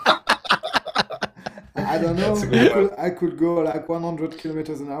 I don't know. I could go like 100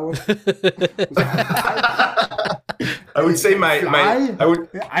 kilometers an hour. I would say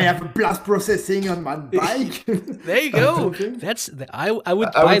I have a blast processing on my bike. There you go. That's I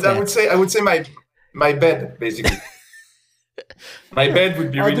would say my bed, basically. My bed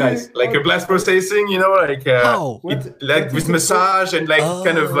would be really nice, like a blast processing, with massage and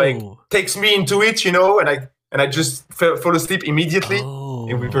kind of takes me into it, and I just fall asleep immediately.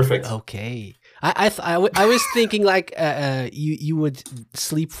 It would be perfect. Okay. I was thinking like you would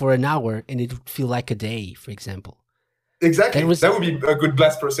sleep for an hour and it would feel like a day, for example. Exactly. That would be a good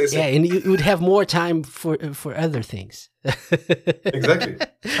blast processing. Yeah, and you would have more time for other things. Exactly.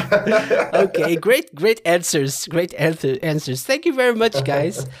 Okay, great answers. Great answers. Thank you very much,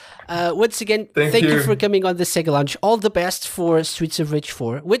 guys. Once again, thank you for coming on the Sega Lounge. All the best for Streets of Rage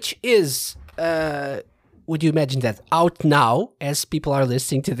 4, which is would you imagine that out now as people are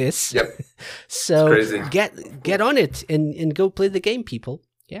listening to this? Yep. So get on it and go play the game, people.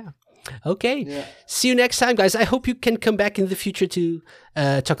 Yeah. Okay. Yeah. See you next time, guys. I hope you can come back in the future to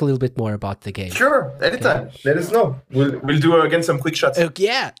talk a little bit more about the game. Sure, anytime. Okay. Let us know. We'll do again some quick shots.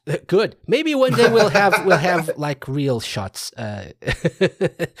 Yeah, good. Maybe one day we'll have like real shots. That'd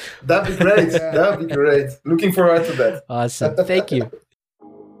be great. That'd be great. Looking forward to that. Awesome. Thank you.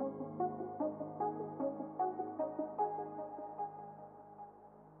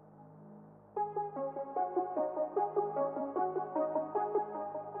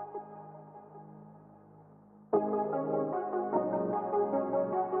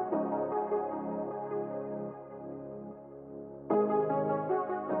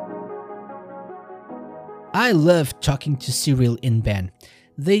 I love talking to Cyrille and Ben.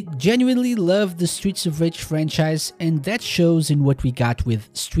 They genuinely love the Streets of Rage franchise, and that shows in what we got with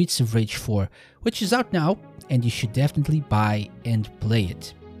Streets of Rage 4, which is out now, and you should definitely buy and play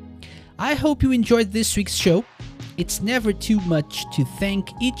it. I hope you enjoyed this week's show. It's never too much to thank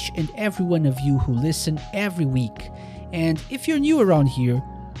each and every one of you who listen every week. And if you're new around here,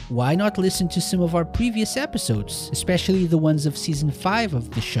 why not listen to some of our previous episodes, especially the ones of Season 5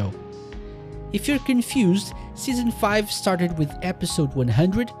 of the show? If you're confused, Season 5 started with episode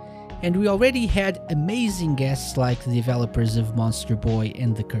 100, and we already had amazing guests like the developers of Monster Boy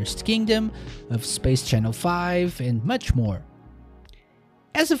and the Cursed Kingdom, of Space Channel 5, and much more.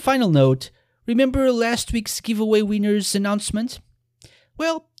 As a final note, remember last week's giveaway winner's announcement?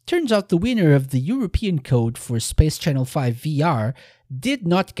 Well, turns out the winner of the European code for Space Channel 5 VR did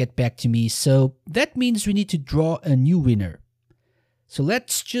not get back to me, so that means we need to draw a new winner. So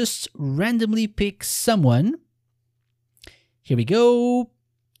let's just randomly pick someone. Here we go.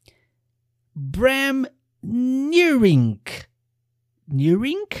 Bram Neerink.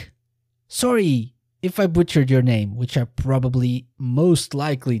 Neerink? Sorry if I butchered your name, which I probably most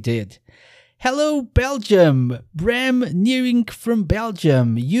likely did. Hello, Belgium! Bram Neerink from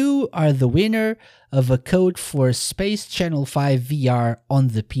Belgium. You are the winner of a code for Space Channel 5 VR on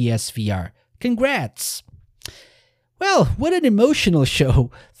the PSVR. Congrats! Well, what an emotional show.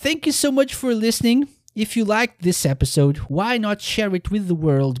 Thank you so much for listening. If you liked this episode, why not share it with the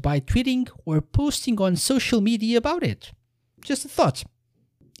world by tweeting or posting on social media about it? Just a thought.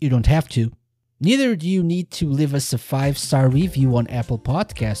 You don't have to. Neither do you need to leave us a 5-star review on Apple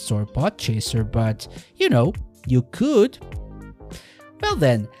Podcasts or Podchaser, but, you could. Well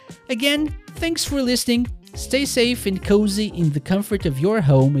then, again, thanks for listening. Stay safe and cozy in the comfort of your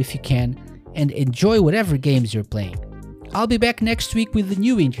home if you can, and enjoy whatever games you're playing. I'll be back next week with a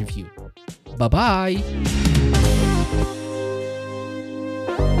new interview. Bye-bye!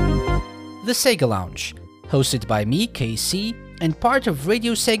 The Sega Lounge, hosted by me, KC, and part of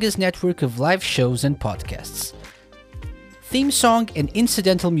Radio Sega's network of live shows and podcasts. Theme song and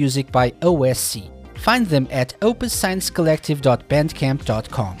incidental music by OSC. Find them at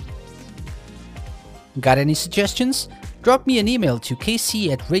opussciencecollective.bandcamp.com. Got any suggestions? Drop me an email to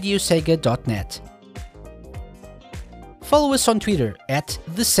kc@radiosega.net. Follow us on Twitter at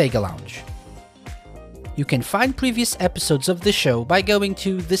The Sega Lounge. You can find previous episodes of the show by going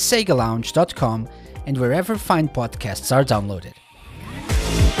to thesegalounge.com and wherever fine podcasts are downloaded.